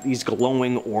got these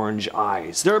glowing orange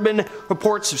eyes. There have been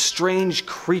reports of strange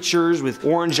creatures with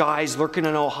orange eyes lurking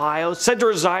in Ohio, said to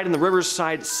reside in the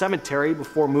Riverside Cemetery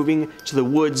before moving to the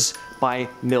woods by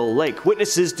Mill Lake.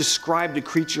 Witnesses described the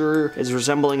creature as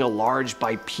resembling a large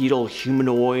bipedal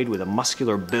humanoid with a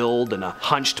muscular build and a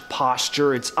hunched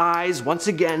posture. Its eyes, once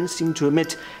again, seem to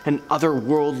emit an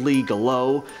otherworldly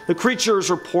glow. The creature is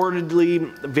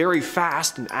reportedly very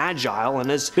fast and agile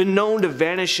and has been known to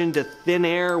vanish into thin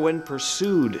air when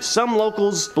pursued. Some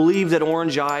locals believe that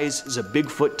Orange Eyes is a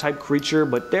Bigfoot type creature,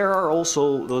 but there are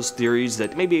also those theories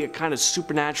that maybe a kind of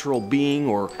supernatural being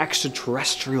or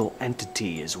extraterrestrial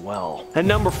entity as well. well. At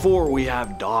number 4 we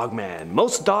have Dogman.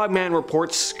 Most Dogman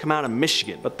reports come out of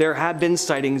Michigan, but there have been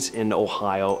sightings in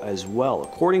Ohio as well.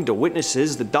 According to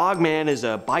witnesses, the Dogman is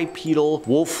a bipedal,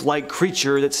 wolf-like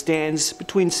creature that stands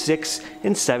between 6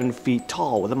 and 7 feet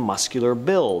tall with a muscular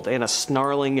build and a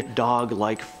snarling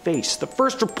dog-like face. The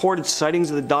first reported sightings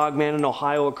of the Dogman in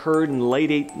Ohio occurred in the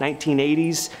late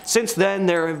 1980s. Since then,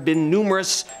 there have been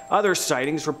numerous other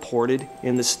sightings reported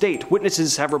in the state.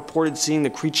 Witnesses have reported seeing the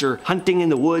creature hunting in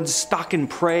the woods, stalking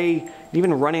prey,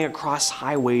 even running across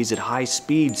highways at high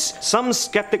speeds. Some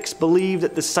skeptics believe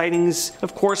that the sightings,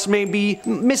 of course, may be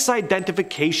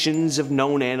misidentifications of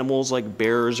known animals like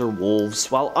bears or wolves,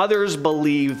 while others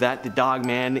believe that the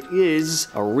Dogman is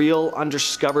a real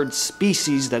undiscovered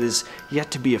species that is yet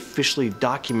to be officially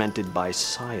documented by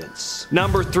science.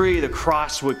 Number 3, the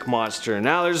Crosswick Monster.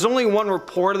 Now, there's only one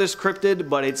report of this cryptid,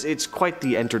 but it's quite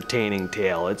the entertaining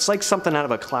tale. It's like something out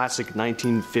of a classic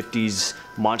 1950s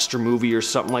monster movie or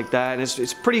something like that, and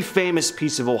it's a pretty famous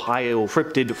piece of Ohio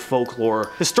cryptid folklore.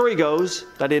 The story goes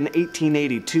that in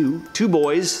 1882, two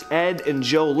boys, Ed and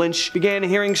Joe Lynch, began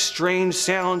hearing strange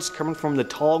sounds coming from the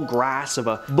tall grass of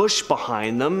a bush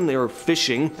behind them. They were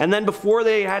fishing, and then before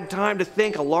they had time to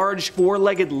think, a large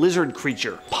four-legged lizard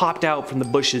creature popped out from the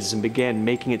bushes and began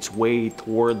making its way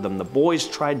toward them. The boys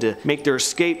tried to make their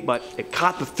escape, but it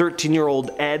caught the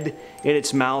 13-year-old Ed in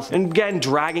its mouth and began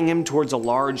dragging him towards a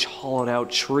large hollowed-out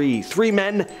tree. 3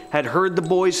 men had heard the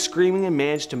boys screaming and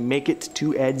managed to make it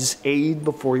to Ed's aid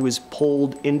before he was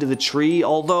pulled into the tree,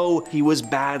 although he was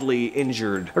badly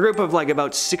injured. A group of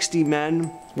about 60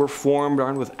 men were formed,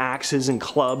 armed with axes and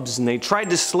clubs, and they tried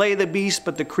to slay the beast,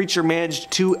 but the creature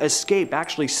managed to escape,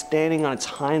 actually standing on its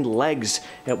hind legs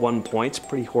at one point. It's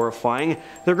pretty horrifying.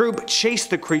 The group chased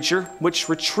the creature, which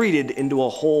retreated into a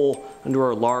hole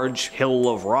under a large hill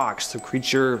of rocks. The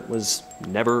creature was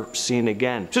never seen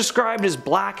again. Described as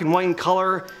black and white in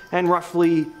color and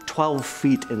roughly 12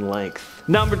 feet in length.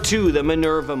 Number 2, the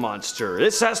Minerva Monster.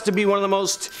 This has to be one of the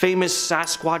most famous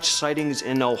Sasquatch sightings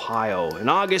in Ohio. In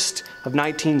August of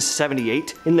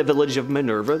 1978, in the village of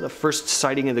Minerva, the first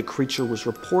sighting of the creature was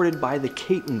reported by the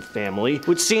Caton family,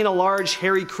 who'd seen a large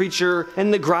hairy creature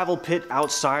in the gravel pit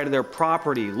outside of their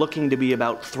property, looking to be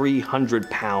about 300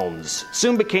 pounds.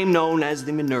 Soon became known as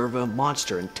the Minerva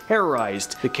Monster and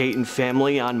terrorized the Caton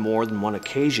family on more than one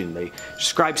occasion. They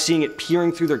described seeing it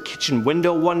peering through their kitchen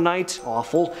window one night.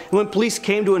 Awful. And when police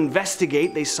came to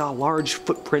investigate, they saw large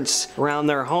footprints around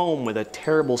their home with a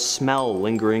terrible smell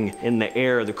lingering in the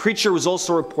air. The creature was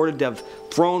also reported to have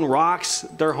thrown rocks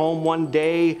at their home one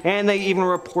day, and they even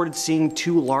reported seeing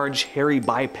 2 large hairy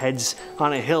bipeds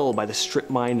on a hill by the strip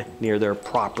mine near their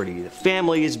property. The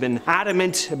family has been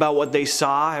adamant about what they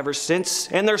saw ever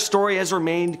since, and their story has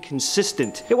remained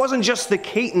consistent. It wasn't just the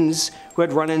Catons who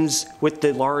had run-ins with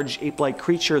the large ape-like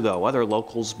creature, though. Other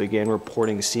locals began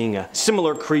reporting seeing a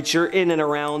similar creature in and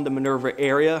around the Minerva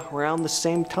area around the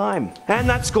same time. And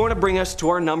that's going to bring us to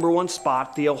our number 1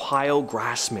 spot, the Ohio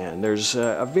Grassman. There's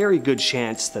a very good chance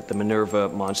that the Minerva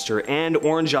Monster and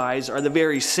Orange Eyes are the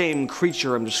very same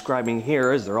creature I'm describing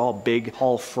here, as they're all big,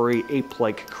 all furry,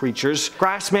 ape-like creatures.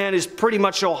 Grassman is pretty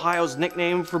much Ohio's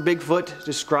nickname for Bigfoot,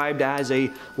 described as a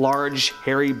large,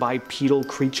 hairy, bipedal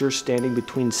creature standing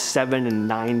between 7 and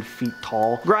 9 feet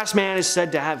tall. Grassman is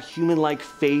said to have human-like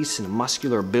face and a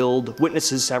muscular build.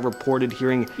 Witnesses have reported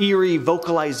hearing eerie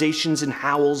vocalizations and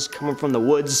howls coming from the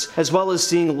woods, as well as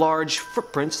seeing large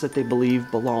footprints that they believe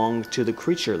belong to the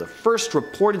creature. The first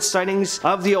reported sightings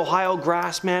of the Ohio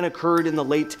Grassman occurred in the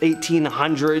late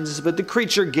 1800s, but the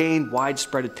creature gained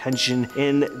widespread attention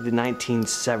in the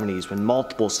 1970s when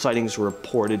multiple sightings were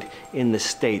reported in the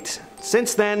state.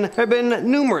 Since then, there have been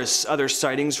numerous other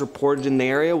sightings reported in the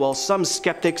area, while some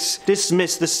skeptics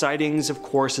dismiss the sightings, of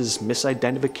course, as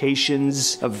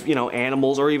misidentifications of,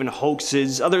 animals or even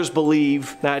hoaxes. Others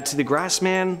believe that the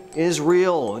Grassman is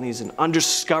real and he's an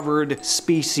undiscovered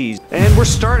species. And we're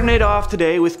starting it off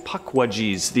today with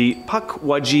Pukwudgies. The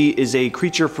Pukwudgie is a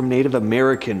creature from Native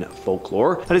American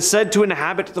folklore that is said to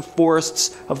inhabit the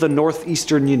forests of the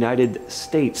northeastern United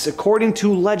States. According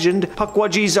to legend,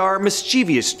 Pukwudgies are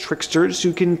mischievous tricksters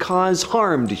who can cause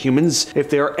harm to humans if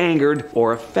they are angered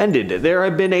or offended. There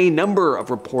have been a number of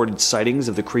reported sightings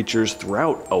of the creatures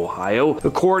throughout Ohio.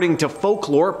 According to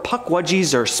folklore,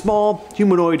 Pukwudgies are small,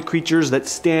 humanoid creatures that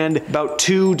stand about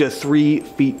 2 to 3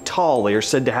 feet tall. They are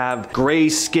said to have gray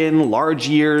skin, large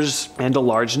ears, and a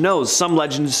large nose. Some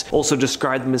legends also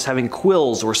describe them as having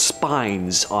quills or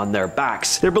spines on their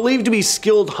backs. They're believed to be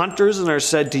skilled hunters and are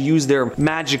said to use their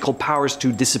magical powers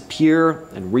to disappear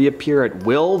and reappear at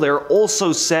will. They're are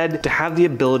also said to have the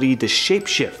ability to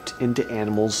shapeshift into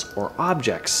animals or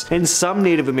objects. In some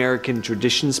Native American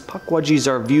traditions, pukwudgies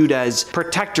are viewed as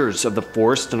protectors of the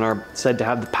forest and are said to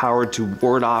have the power to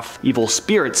ward off evil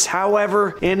spirits.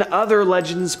 However, in other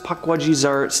legends, pukwudgies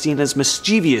are seen as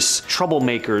mischievous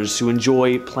troublemakers who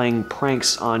enjoy playing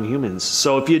pranks on humans.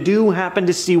 So if you do happen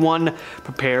to see one,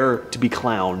 prepare to be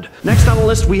clowned. Next on the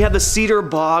list, we have the cedar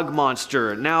bog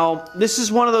monster. Now, this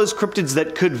is one of those cryptids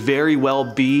that could very well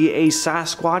be a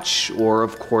Sasquatch, or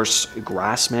of course, a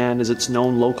grassman as it's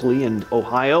known locally in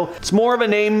Ohio. It's more of a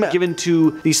name given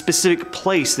to the specific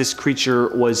place this creature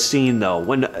was seen though.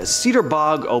 When Cedar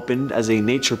Bog opened as a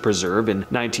nature preserve in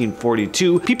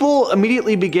 1942, people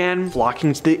immediately began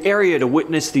flocking to the area to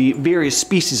witness the various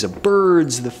species of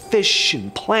birds, the fish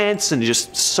and plants, and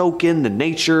just soak in the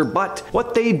nature. But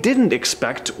what they didn't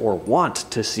expect or want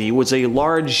to see was a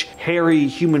large, hairy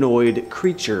humanoid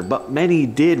creature, but many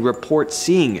did report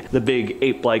seeing the big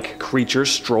ape-like creature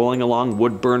strolling along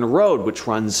Woodburn Road, which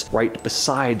runs right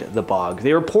beside the bog.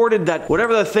 They reported that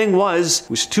whatever the thing was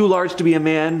too large to be a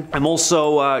man. I'm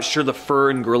also sure the fur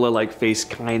and gorilla-like face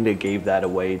kinda gave that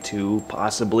away too,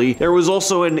 possibly. There was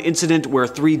also an incident where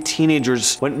 3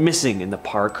 teenagers went missing in the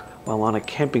park while on a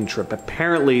camping trip.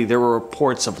 Apparently, there were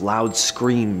reports of loud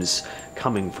screams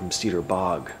coming from Cedar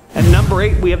Bog. At number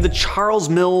 8, we have the Charles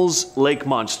Mills Lake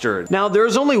Monster. Now,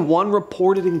 there's only one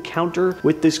reported encounter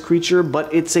with this creature,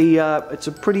 but it's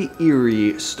a pretty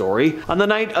eerie story. On the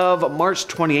night of March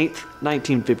 28th,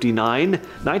 1959,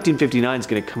 1959 is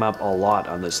going to come up a lot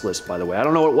on this list, by the way. I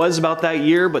don't know what it was about that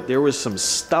year, but there was some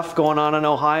stuff going on in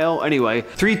Ohio. Anyway,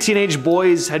 3 teenage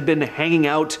boys had been hanging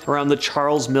out around the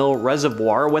Charles Mill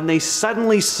Reservoir when they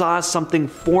suddenly saw something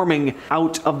forming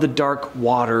out of the dark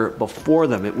water before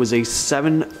them. It was a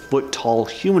 7-foot-tall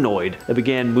humanoid that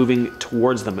began moving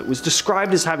towards them. It was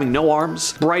described as having no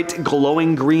arms, bright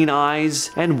glowing green eyes,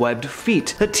 and webbed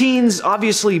feet. The teens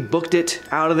obviously booked it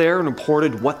out of there and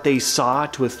reported what they saw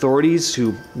to authorities,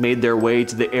 who made their way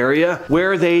to the area,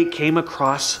 where they came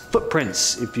across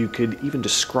footprints, if you could even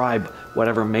describe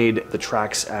whatever made the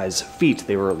tracks as feet.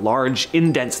 They were large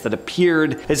indents that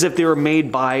appeared as if they were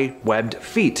made by webbed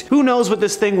feet. Who knows what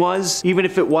this thing was? Even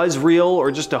if it was real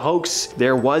or just a hoax,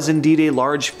 there was indeed a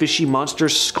large fishy monster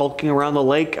skulking around the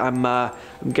lake. I'm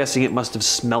guessing it must have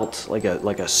smelt like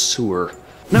a sewer.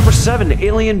 Number 7,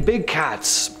 alien big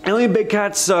cats. Alien big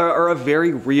cats are a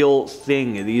very real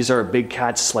thing. These are big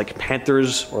cats like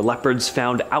panthers or leopards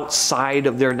found outside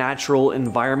of their natural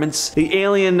environments. The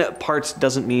alien part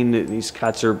doesn't mean that these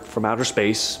cats are from outer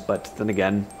space, but then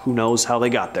again, who knows how they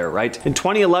got there, right? In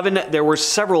 2011, there were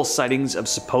several sightings of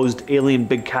supposed alien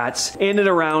big cats in and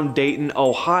around Dayton,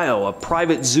 Ohio. A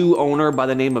private zoo owner by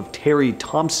the name of Terry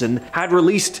Thompson had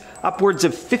released upwards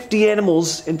of 50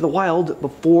 animals into the wild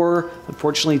before,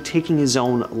 unfortunately, taking his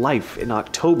own life in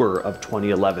October of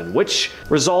 2011, which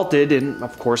resulted in,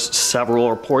 of course,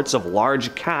 several reports of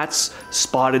large cats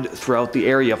spotted throughout the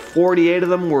area. 48 of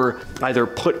them were either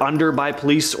put under by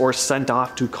police or sent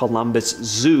off to Columbus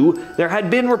Zoo. There had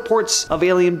been reports of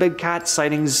alien big cat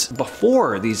sightings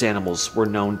before these animals were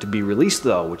known to be released,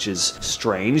 though, which is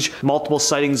strange. Multiple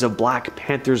sightings of black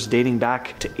panthers dating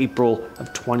back to April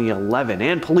of 2011,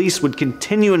 and police would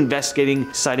continue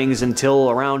investigating sightings until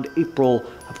around April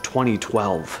of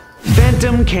 2012.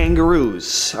 Phantom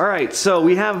kangaroos. Alright, so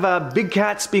we have big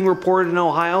cats being reported in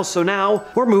Ohio, so now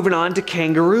we're moving on to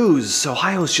kangaroos.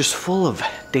 Ohio is just full of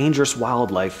dangerous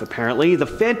wildlife, apparently. The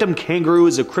phantom kangaroo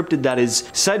is a cryptid that is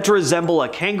said to resemble a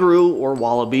kangaroo or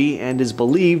wallaby and is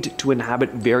believed to inhabit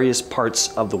various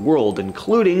parts of the world,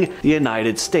 including the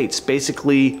United States.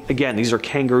 Basically, again, these are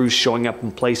kangaroos showing up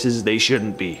in places they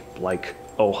shouldn't be, like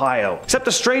Ohio. Except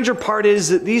the stranger part is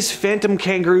that these phantom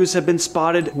kangaroos have been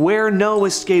spotted where no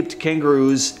escaped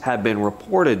kangaroos have been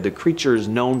reported. The creature is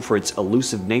known for its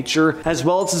elusive nature, as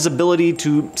well as its ability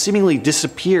to seemingly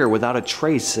disappear without a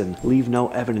trace and leave no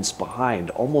evidence behind,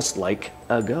 almost like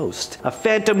a ghost. A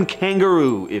phantom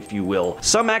kangaroo, if you will.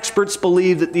 Some experts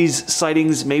believe that these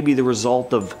sightings may be the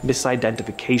result of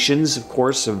misidentifications, of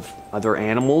course, of other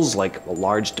animals like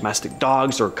large domestic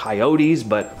dogs or coyotes,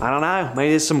 but I don't know, maybe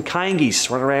there's some kangies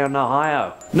running around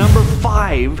Ohio. Number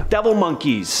 5, devil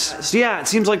monkeys. So yeah, it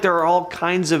seems like there are all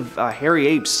kinds of hairy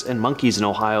apes and monkeys in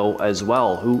Ohio as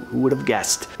well. Who would have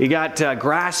guessed? You got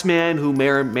Grassman, who may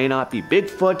or may not be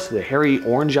Bigfoot, the hairy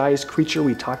orange-eyed creature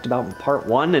we talked about in part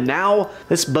 1, and now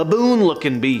this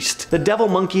baboon-looking beast. The devil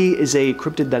monkey is a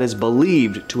cryptid that is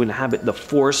believed to inhabit the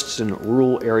forests and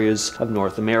rural areas of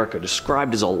North America,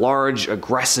 described as a large,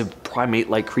 aggressive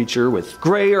primate-like creature with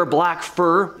gray or black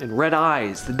fur and red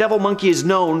eyes. The devil monkey is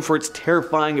known for its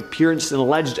terrifying appearance and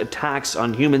alleged attacks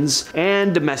on humans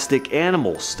and domestic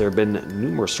animals. There have been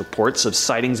numerous reports of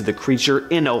sightings of the creature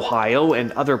in Ohio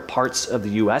and other parts of the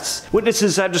US.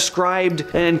 Witnesses have described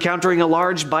encountering a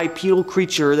large bipedal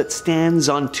creature that stands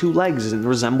on two legs and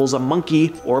resembles a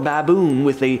monkey or baboon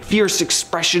with a fierce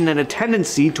expression and a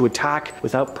tendency to attack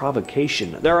without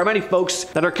provocation. There are many folks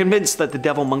that are convinced that the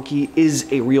devil monkey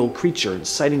is a real creature, and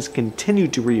sightings continue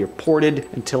to be reported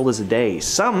until this day.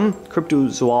 Some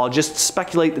cryptozoologists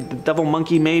speculate that the devil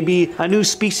monkey may be a new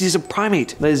species of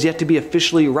primate that is yet to be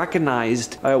officially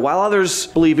recognized, while others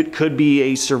believe it could be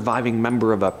a surviving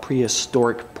member of a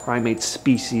prehistoric primate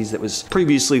species that was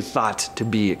previously thought to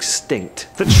be extinct.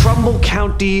 The Trumbull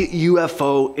County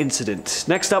UFO incident.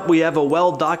 Next up, we have a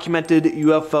well-documented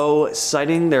UFO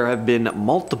sighting. There have been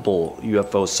multiple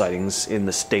UFO sightings in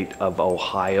the state of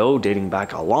Ohio, dating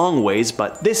back a long ways,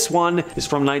 but this one is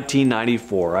from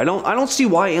 1994. I don't see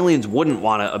why aliens wouldn't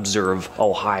want to observe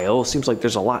Ohio. Seems like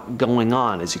there's a lot going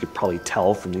on, as you could probably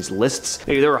tell from these lists.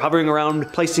 Maybe they were hovering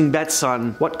around, placing bets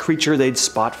on what creature they'd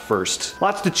spot first.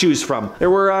 Lots to choose from. There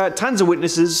were tons of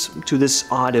witnesses to this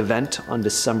odd event on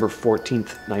December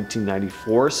 14th,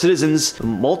 1994. Citizens,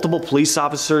 multiple police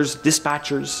officers,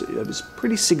 dispatchers. It was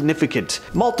pretty significant.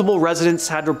 Multiple residents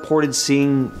had reported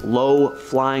seeing low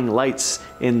flying lights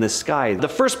in the sky. The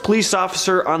first police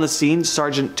officer on the scene,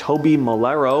 Sergeant Toby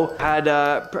Molero, had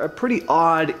a pretty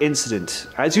odd incident.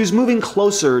 As he was moving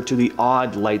closer to the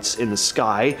odd lights in the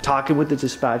sky, talking with the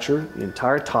dispatcher the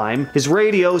entire time, his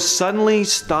radio suddenly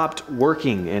stopped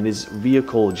working and his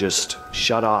vehicle just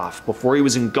shut off before he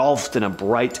was engulfed in a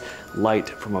bright light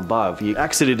from above. He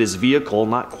exited his vehicle,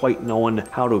 not quite knowing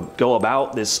how to go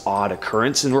about this odd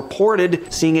occurrence, and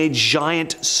reported seeing a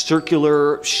giant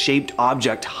circular shaped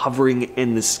object hovering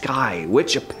in the sky,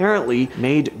 which apparently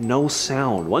made no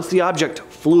sound. Once the object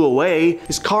flew away,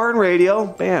 his car and radio,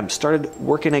 bam, started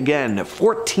working again.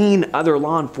 14 other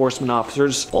law enforcement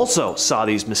officers also saw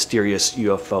these mysterious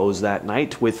UFOs that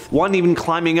night, with one even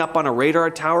climbing up on a radar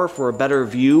tower for a better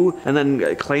view, and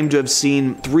then claimed to have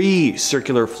seen 3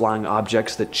 circular flying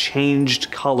objects that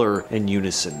changed color in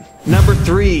unison. Number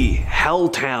 3,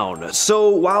 Helltown. So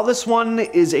while this one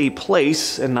is a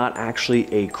place and not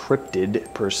actually a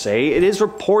cryptid per se, it is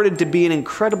reported to be an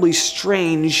incredibly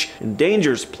strange and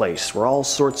dangerous place where all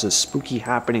sorts of spooky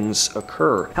happenings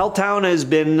occur. Helltown has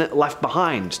been left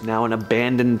behind, now an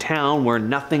abandoned town where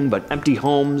nothing but empty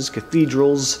homes,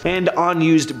 cathedrals, and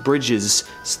unused bridges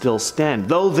still stand,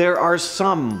 though there are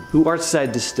some who are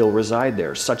said to still reside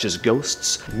there, such as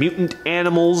ghosts, mutant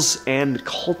animals, and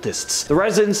cultists. The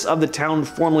residents of the town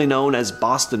formerly known as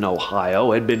Boston,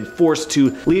 Ohio, had been forced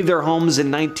to leave their homes in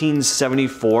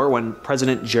 1974 when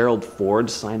President Gerald Ford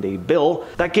signed a bill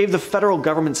that gave the federal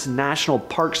government's National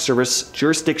Park Service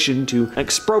jurisdiction to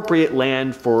expropriate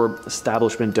land for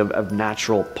establishment of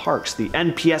natural parks. The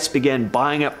NPS began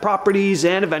buying up properties,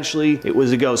 and eventually it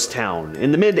was a ghost town.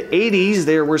 In the mid-80s,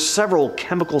 there were several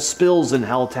chemical spills in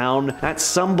Helltown that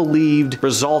some believed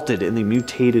resulted in the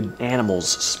mutated animals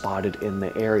spotted in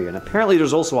the area. And apparently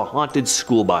there's also a haunted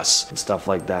school bus and stuff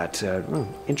like that.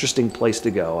 Interesting place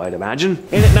to go, I'd imagine.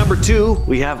 And at number 2,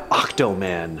 we have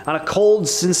Octoman. On a cold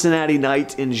Cincinnati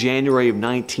night in January of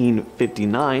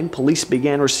 1959, police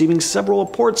began receiving several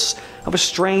reports of a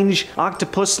strange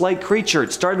octopus-like creature.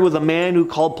 It started with a man who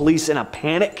called police in a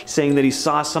panic, saying that he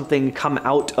saw something come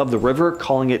out of the river,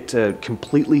 calling it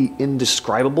completely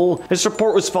indescribable. This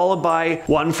report was followed by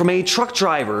one from a truck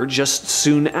driver just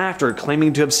soon after,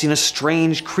 claiming to have seen a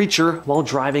strange creature while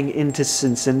driving into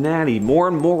Cincinnati. More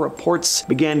and more reports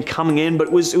began coming in, but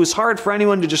it was hard for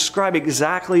anyone to describe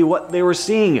exactly what they were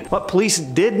seeing. What police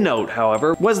did note,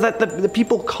 however, was that the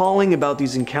people calling about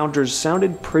these encounters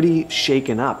sounded pretty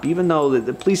shaken up. Even though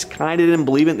the police kind of didn't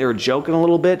believe it, they were joking a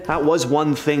little bit, that was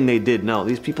one thing they did know.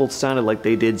 These people sounded like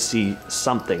they did see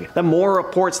something. The more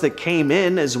reports that came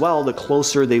in as well, the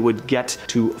closer they would get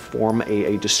to form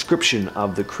a description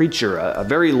of the creature. A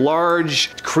very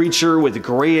large creature with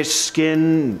grayish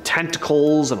skin,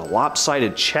 tentacles, and a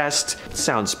lopsided chest.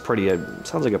 Sounds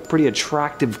like a pretty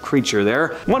attractive creature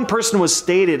there. One person was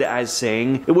stated as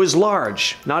saying, "It was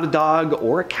large, not a dog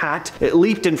or a cat. It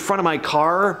leaped in front of my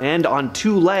car and on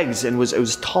 2 legs and it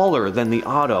was taller than the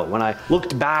auto. When I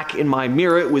looked back in my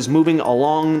mirror, it was moving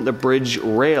along the bridge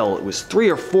rail. It was 3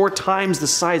 or 4 times the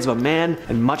size of a man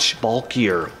and much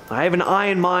bulkier. I have an eye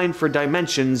in mind for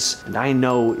dimensions, and I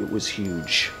know it was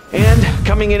huge." And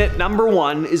coming in at number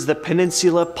 1 is the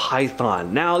peninsula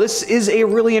python. Now this is a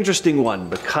really interesting one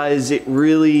because it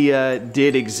really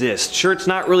did exist. Sure, it's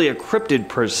not really a cryptid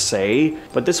per se,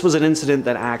 but this was an incident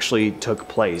that actually took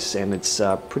place, and it's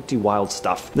pretty wild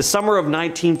stuff. The summer of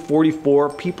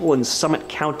 1944, people in Summit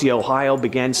County, Ohio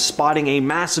began spotting a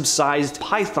massive-sized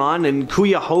python in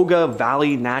Cuyahoga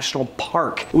Valley National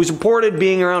Park. It was reported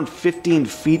being around 15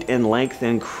 feet in length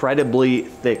and incredibly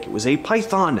thick. It was a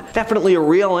python, definitely a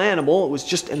real animal. It was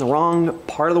just in the wrong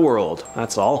part of the world,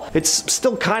 that's all. It's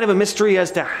still kind of a mystery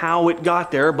as to how it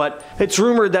got there, but it's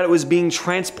rumored that it was being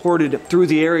transported through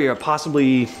the area,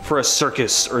 possibly for a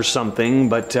circus or something,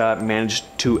 but managed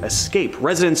to escape.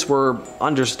 Residents were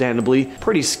understandably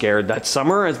pretty scared that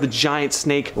summer as the giant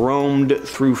snake roamed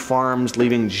through farms,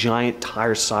 leaving giant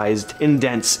tire-sized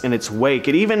indents in its wake.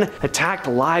 It even attacked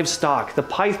livestock. The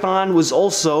python was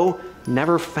also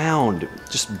never found,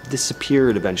 just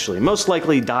disappeared eventually. Most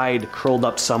likely died curled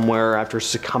up somewhere after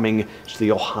succumbing to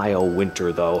the Ohio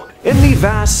winter though. In the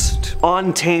vast,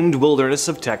 untamed wilderness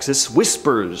of Texas,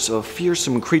 whispers of a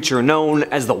fearsome creature known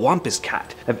as the Wampus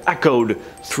Cat have echoed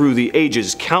through the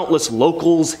ages. Countless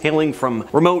locals hailing from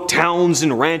remote towns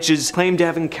and ranches claim to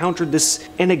have encountered this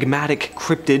enigmatic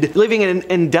cryptid, leaving an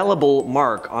indelible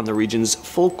mark on the region's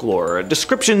folklore.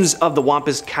 Descriptions of the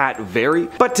Wampus Cat vary,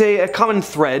 but a common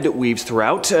thread weaves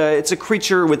throughout. It's a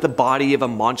creature with the body of a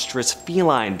monstrous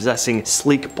feline, possessing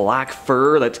sleek black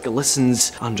fur that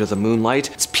glistens under the moonlight.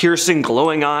 Its piercing,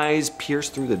 glowing eyes pierce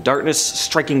through the darkness,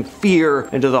 striking fear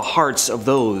into the hearts of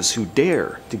those who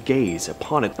dare to gaze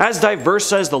upon it. As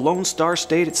diverse as the Lone Star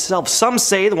State itself, some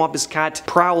say the Wampus Cat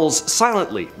prowls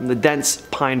silently in the dense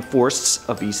pine forests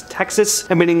of East Texas,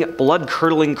 emitting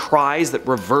blood-curdling cries that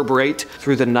reverberate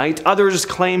through the night. Others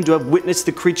claim to have witnessed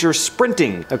the creature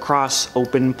sprinting across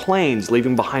open plains,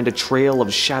 leaving behind a trail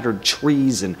of shattered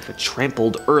trees and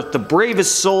trampled earth. The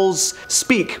bravest souls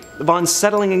speak of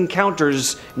unsettling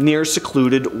encounters near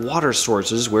secluded water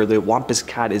sources where the Wampus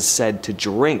Cat is said to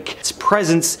drink, its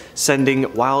presence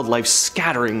sending wildlife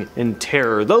scattering in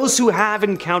terror. Those who have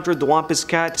encountered the Wampus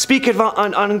Cat speak of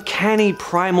an uncanny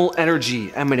primal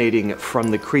energy emanating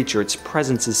from the creature. Its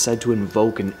presence is said to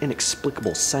invoke an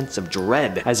inexplicable sense of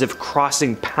dread, as if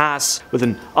crossing paths with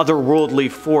an otherworldly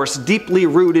force deeply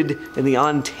rooted in the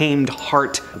untamed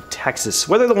heart of Texas.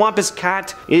 Whether the Wampus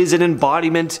Cat is an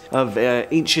embodiment of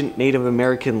ancient Native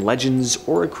American legends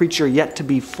or a creature yet to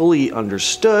be fully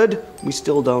understood, we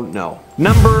still don't know.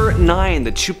 Number 9,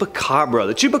 the Chupacabra.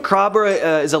 The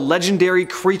Chupacabra is a legendary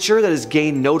creature that has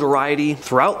gained notoriety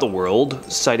throughout the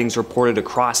world. Sightings reported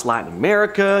across Latin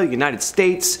America, the United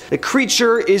States. The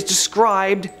creature is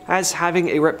described as having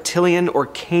a reptilian or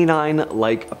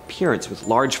canine-like appearance with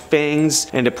large fangs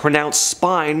and a pronounced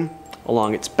spine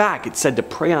along its back. It's said to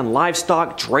prey on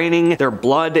livestock, draining their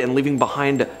blood and leaving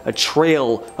behind a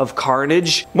trail of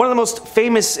carnage. One of the most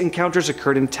famous encounters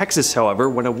occurred in Texas, however,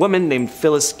 when a woman named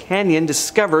Phyllis Canyon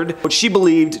discovered what she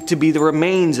believed to be the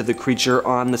remains of the creature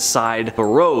on the side of a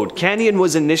road. Canyon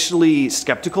was initially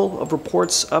skeptical of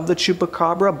reports of the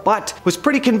Chupacabra, but was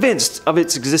pretty convinced of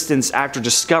its existence after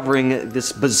discovering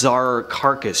this bizarre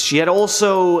carcass. She had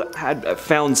also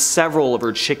found several of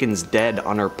her chickens dead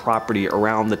on her property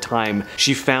around the time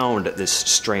she found this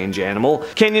strange animal.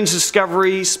 Canyon's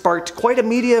discovery sparked quite a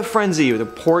media frenzy, with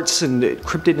reports and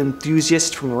cryptid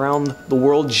enthusiasts from around the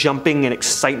world jumping in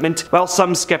excitement. While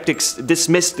some skeptics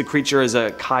dismissed the creature as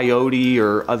a coyote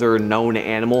or other known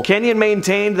animal, Canyon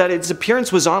maintained that its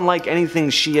appearance was unlike anything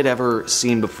she had ever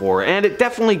seen before, and it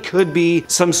definitely could be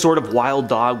some sort of wild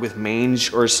dog with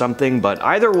mange or something, but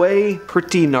either way,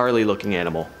 pretty gnarly looking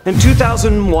animal. In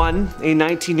 2001, a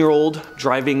 19-year-old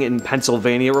driving in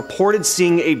Pennsylvania reported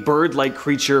seeing a bird-like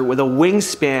creature with a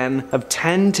wingspan of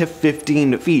 10 to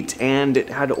 15 feet, and it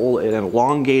had an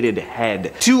elongated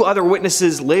head. Two other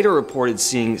witnesses later reported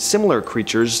seeing similar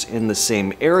creatures in the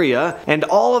same area, and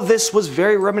all of this was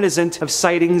very reminiscent of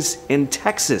sightings in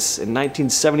Texas in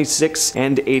 1976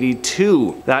 and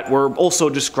 82 that were also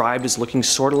described as looking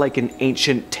sort of like an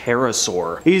ancient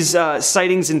pterosaur. These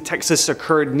sightings in Texas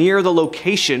occurred near the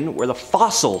location where the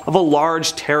fossil of a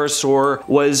large pterosaur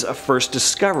was first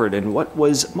discovered. And what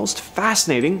was most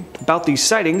fascinating about these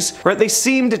sightings, right, they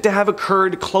seemed to have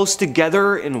occurred close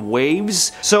together in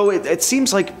waves. So it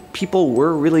seems like people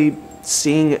were really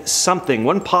seeing something.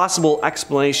 One possible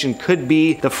explanation could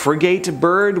be the frigate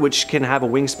bird, which can have a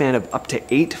wingspan of up to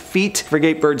 8 feet.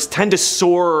 Frigate birds tend to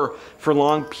soar for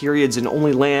long periods and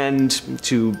only land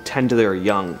to tend to their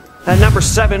young. At number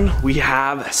 7, we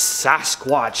have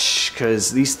Sasquatch,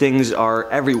 because these things are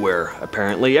everywhere,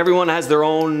 apparently. Everyone has their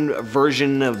own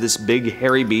version of this big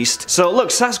hairy beast. So look,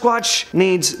 Sasquatch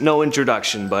needs no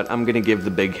introduction, but I'm gonna give the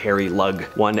big hairy lug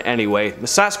one anyway. The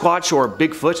Sasquatch, or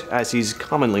Bigfoot, as he's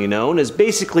commonly known, is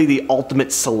basically the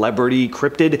ultimate celebrity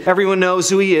cryptid. Everyone knows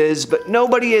who he is, but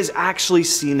nobody has actually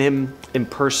seen him in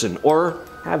person, or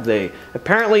have they?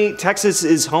 Apparently, Texas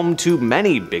is home to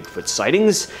many Bigfoot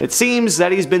sightings. It seems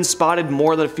that he's been spotted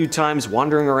more than a few times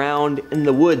wandering around in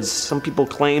the woods. Some people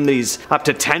claim that he's up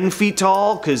to 10 feet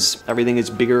tall, because everything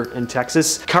is bigger in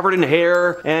Texas, covered in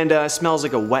hair, and smells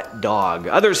like a wet dog.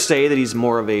 Others say that he's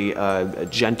more of a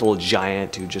gentle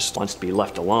giant who just wants to be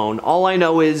left alone. All I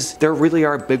know is there really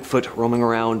are Bigfoot roaming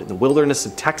around in the wilderness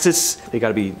of Texas. They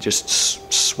gotta be just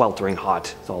sweltering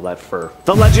hot with all that fur.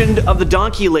 The legend of the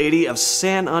donkey lady of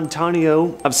San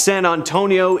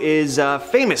Antonio is a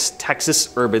famous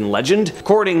Texas urban legend.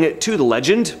 According to the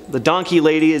legend, the donkey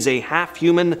lady is a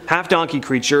half-human, half-donkey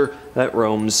creature that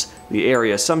roams the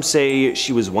area. Some say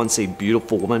she was once a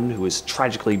beautiful woman who was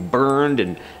tragically burned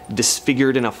and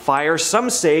disfigured in a fire. Some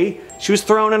say she was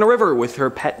thrown in a river with her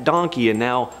pet donkey and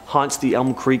now haunts the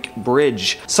Elm Creek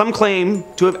Bridge. Some claim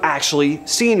to have actually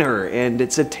seen her, and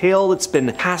it's a tale that's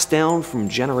been passed down from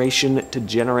generation to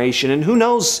generation, and who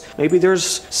knows, maybe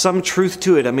there's some truth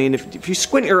to it. I mean, if you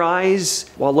squint your eyes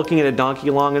while looking at a donkey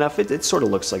long enough, it sort of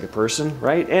looks like a person,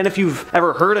 right? And if you've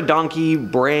ever heard a donkey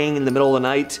braying in the middle of the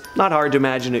night, not hard to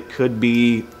imagine it could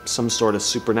be some sort of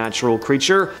supernatural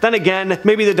creature. Then again,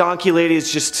 maybe the donkey lady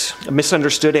is just a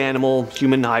misunderstood animal,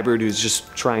 human hybrid who's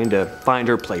just trying to find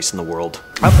her place in the world.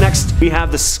 Up next, we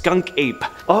have the skunk ape.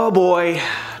 Oh boy,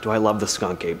 do I love the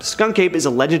skunk ape. The skunk ape is a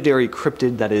legendary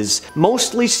cryptid that is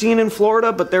mostly seen in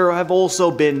Florida, but there have also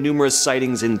been numerous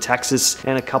sightings in Texas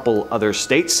and a couple other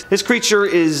states. This creature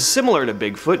is similar to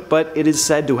Bigfoot, but it is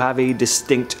said to have a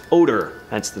distinct odor.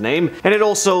 That's the name. And it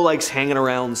also likes hanging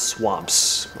around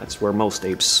swamps. That's where most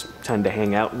apes tend to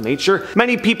hang out in nature.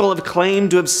 Many people have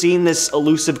claimed to have seen this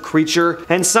elusive creature,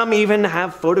 and some even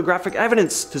have photographic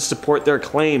evidence to support their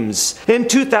claims. In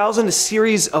 2000, a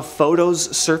series of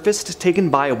photos surfaced taken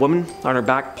by a woman on her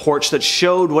back porch that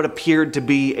showed what appeared to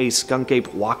be a skunk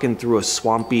ape walking through a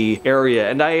swampy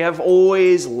area. And I have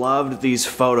always loved these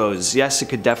photos. Yes, it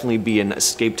could definitely be an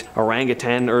escaped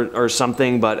orangutan or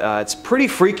something, but it's pretty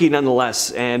freaky nonetheless.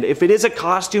 And if it is a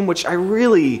costume, which I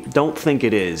really don't think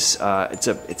it is,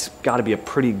 it's got to be a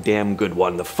pretty damn good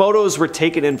one. The photos were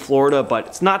taken in Florida, but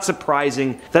it's not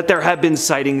surprising that there have been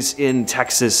sightings in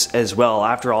Texas as well.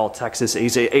 After all, Texas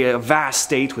is a vast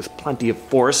state with plenty of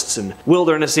forests and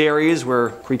wilderness areas where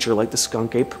a creature like the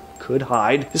skunk ape could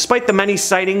hide. Despite the many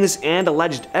sightings and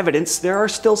alleged evidence, there are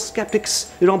still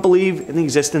skeptics who don't believe in the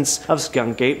existence of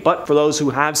skunk ape, but for those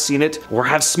who have seen it or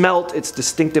have smelt its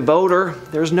distinctive odor,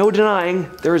 there's no denying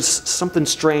there is something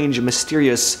strange and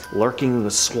mysterious lurking in the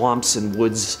swamps and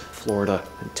woods of Florida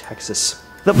and Texas.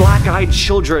 The black-eyed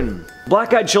children.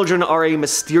 Black-eyed children are a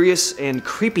mysterious and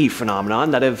creepy phenomenon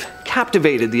that have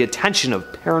captivated the attention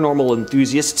of paranormal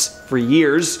enthusiasts for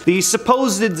years. The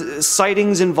supposed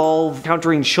sightings involve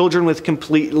encountering children with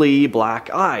completely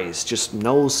black eyes, just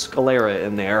no sclera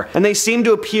in there, and they seem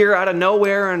to appear out of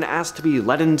nowhere and ask to be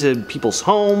let into people's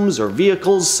homes or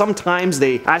vehicles. Sometimes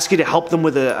they ask you to help them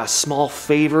with a small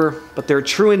favor, but their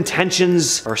true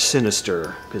intentions are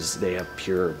sinister because they have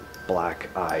pure black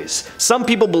eyes. Some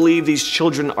people believe these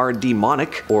children are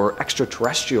demonic or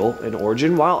extraterrestrial in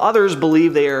origin, while others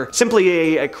believe they are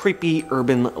simply a creepy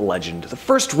urban legend. The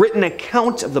first written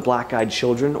account of the black-eyed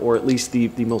children, or at least the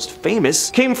most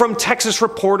famous, came from Texas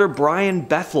reporter Brian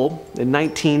Bethel in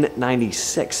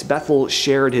 1996. Bethel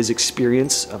shared his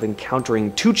experience of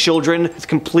encountering two children with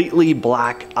completely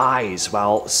black eyes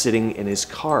while sitting in his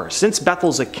car. Since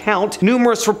Bethel's account,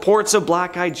 numerous reports of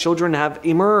black-eyed children have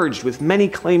emerged, with many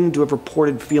claiming to have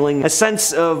reported feeling a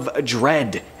sense of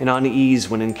dread and unease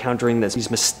when encountering these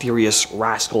mysterious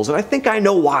rascals. And I think I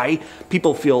know why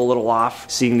people feel a little off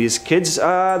seeing these kids.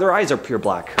 Their eyes are pure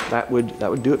black. That would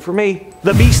do it for me.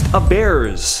 The Beast of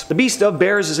Bears. The Beast of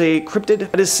Bears is a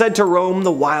cryptid that is said to roam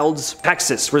the wilds of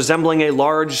Texas, resembling a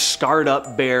large,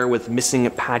 scarred-up bear with missing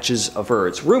patches of fur.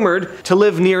 It's rumored to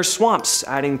live near swamps,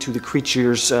 adding to the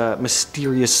creature's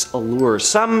mysterious allure.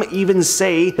 Some even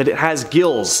say that it has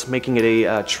gills, making it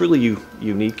a truly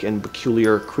unique and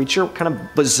peculiar creature. What kind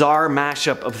of bizarre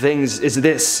mashup of things is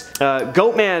this?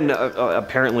 Goatman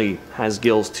apparently has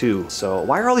gills too, so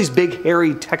why are all these big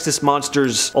hairy Texas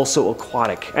monsters also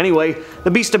aquatic? Anyway,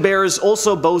 the Beast of Bears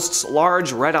also boasts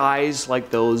large red eyes like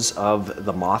those of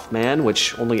the Mothman,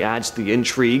 which only adds to the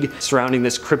intrigue surrounding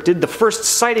this cryptid. The first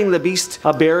sighting of the Beast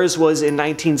of Bears was in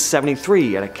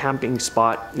 1973 at a camping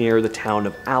spot near the town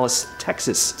of Alice,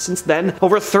 Texas. Since then,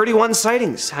 over 31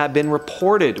 sightings have been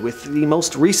reported, with the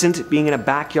most recent being in a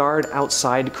backyard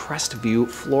outside Crestview,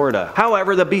 Florida.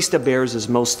 However, the Beast of Bears is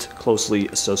most closely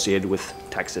associated with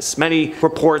Texas. Many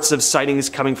reports of sightings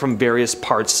coming from various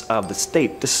parts of the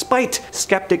state. Despite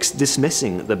skeptics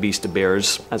dismissing the Beast of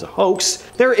Bears as a hoax,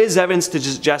 there is evidence to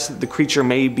suggest that the creature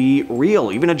may be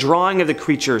real. Even a drawing of the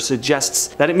creature suggests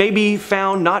that it may be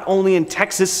found not only in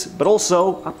Texas, but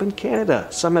also up in Canada.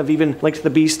 Some have even linked the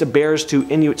Beast of Bears to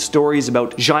Inuit stories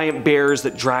about giant bears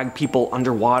that drag people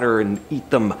underwater and eat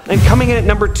them. And coming in at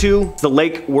number 2, the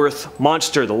Lake Worth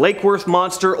Monster. The Lake Worth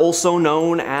Monster, also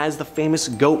known as the famous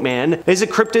Goatman, is a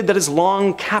cryptid that has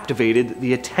long captivated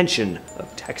the attention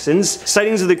of Texans.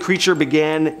 Sightings of the creature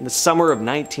began in the summer of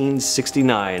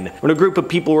 1969, when a group of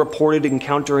people reported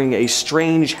encountering a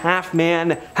strange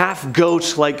half-man,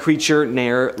 half-goat-like creature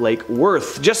near Lake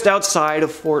Worth, just outside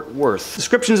of Fort Worth.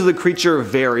 Descriptions of the creature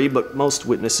vary, but most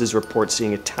witnesses report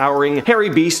seeing a towering, hairy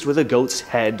beast with a goat's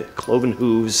head, cloven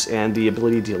hooves, and the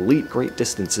ability to leap great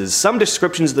distances. Some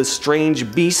descriptions of the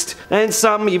strange beast, and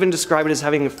some even describe it as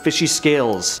having fishy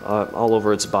scales all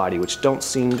over its body, which don't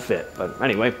seem to fit. But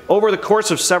anyway, over the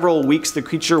course of several weeks, the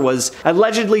creature was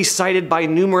allegedly sighted by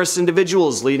numerous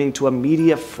individuals, leading to a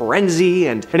media frenzy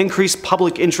and an increased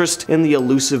public interest in the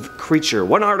elusive creature.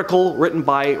 One article written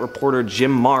by reporter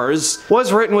Jim Mars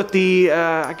was written with the,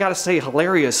 I gotta say,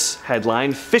 hilarious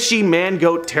headline, "Fishy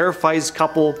man-goat terrifies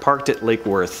couple parked at Lake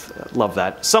Worth." Love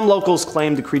that. Some locals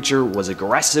claimed the creature was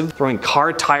aggressive, throwing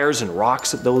car tires and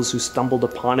rocks at those who stumbled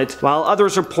upon it, while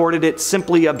others reported it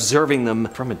simply observing them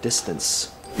from a distance.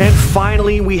 And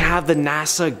finally, we have the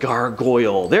NASA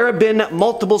gargoyle. There have been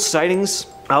multiple sightings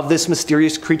of this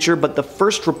mysterious creature, but the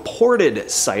first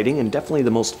reported sighting, and definitely the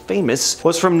most famous,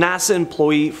 was from NASA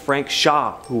employee Frank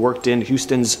Shaw, who worked in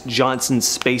Houston's Johnson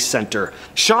Space Center.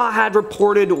 Shaw had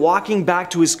reported walking back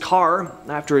to his car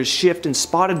after his shift and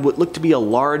spotted what looked to be a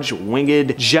large,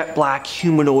 winged, jet-black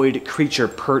humanoid creature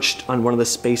perched on one of the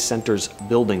Space Center's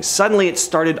buildings. Suddenly, it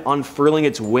started unfurling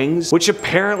its wings, which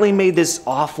apparently made this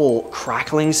awful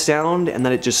crackling sound, and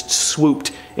then it just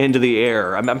swooped into the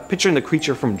air. I'm picturing the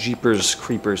creature from Jeepers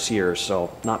Creepers here, so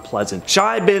not pleasant.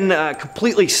 Shaw had been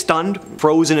completely stunned,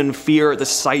 frozen in fear at the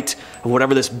sight of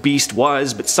whatever this beast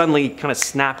was, but suddenly kind of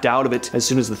snapped out of it as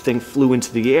soon as the thing flew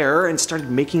into the air and started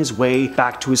making his way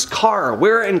back to his car,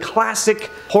 where in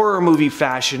classic horror movie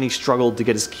fashion, he struggled to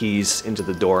get his keys into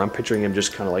the door. I'm picturing him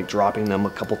just kind of like dropping them a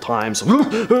couple times.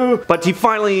 But he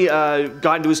finally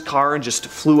got into his car and just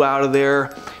flew out of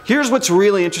there. Here's what's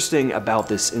really interesting about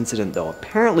this incident though.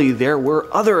 Apparently there were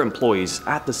other employees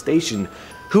at the station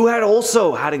who had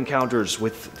also had encounters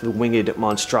with the winged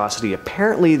monstrosity.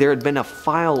 Apparently there had been a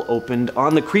file opened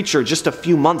on the creature just a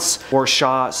few months before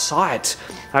Shaw saw it,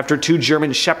 after 2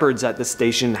 German shepherds at the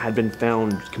station had been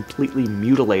found completely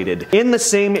mutilated in the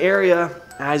same area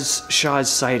as Shaw's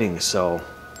sighting, so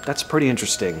that's pretty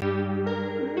interesting.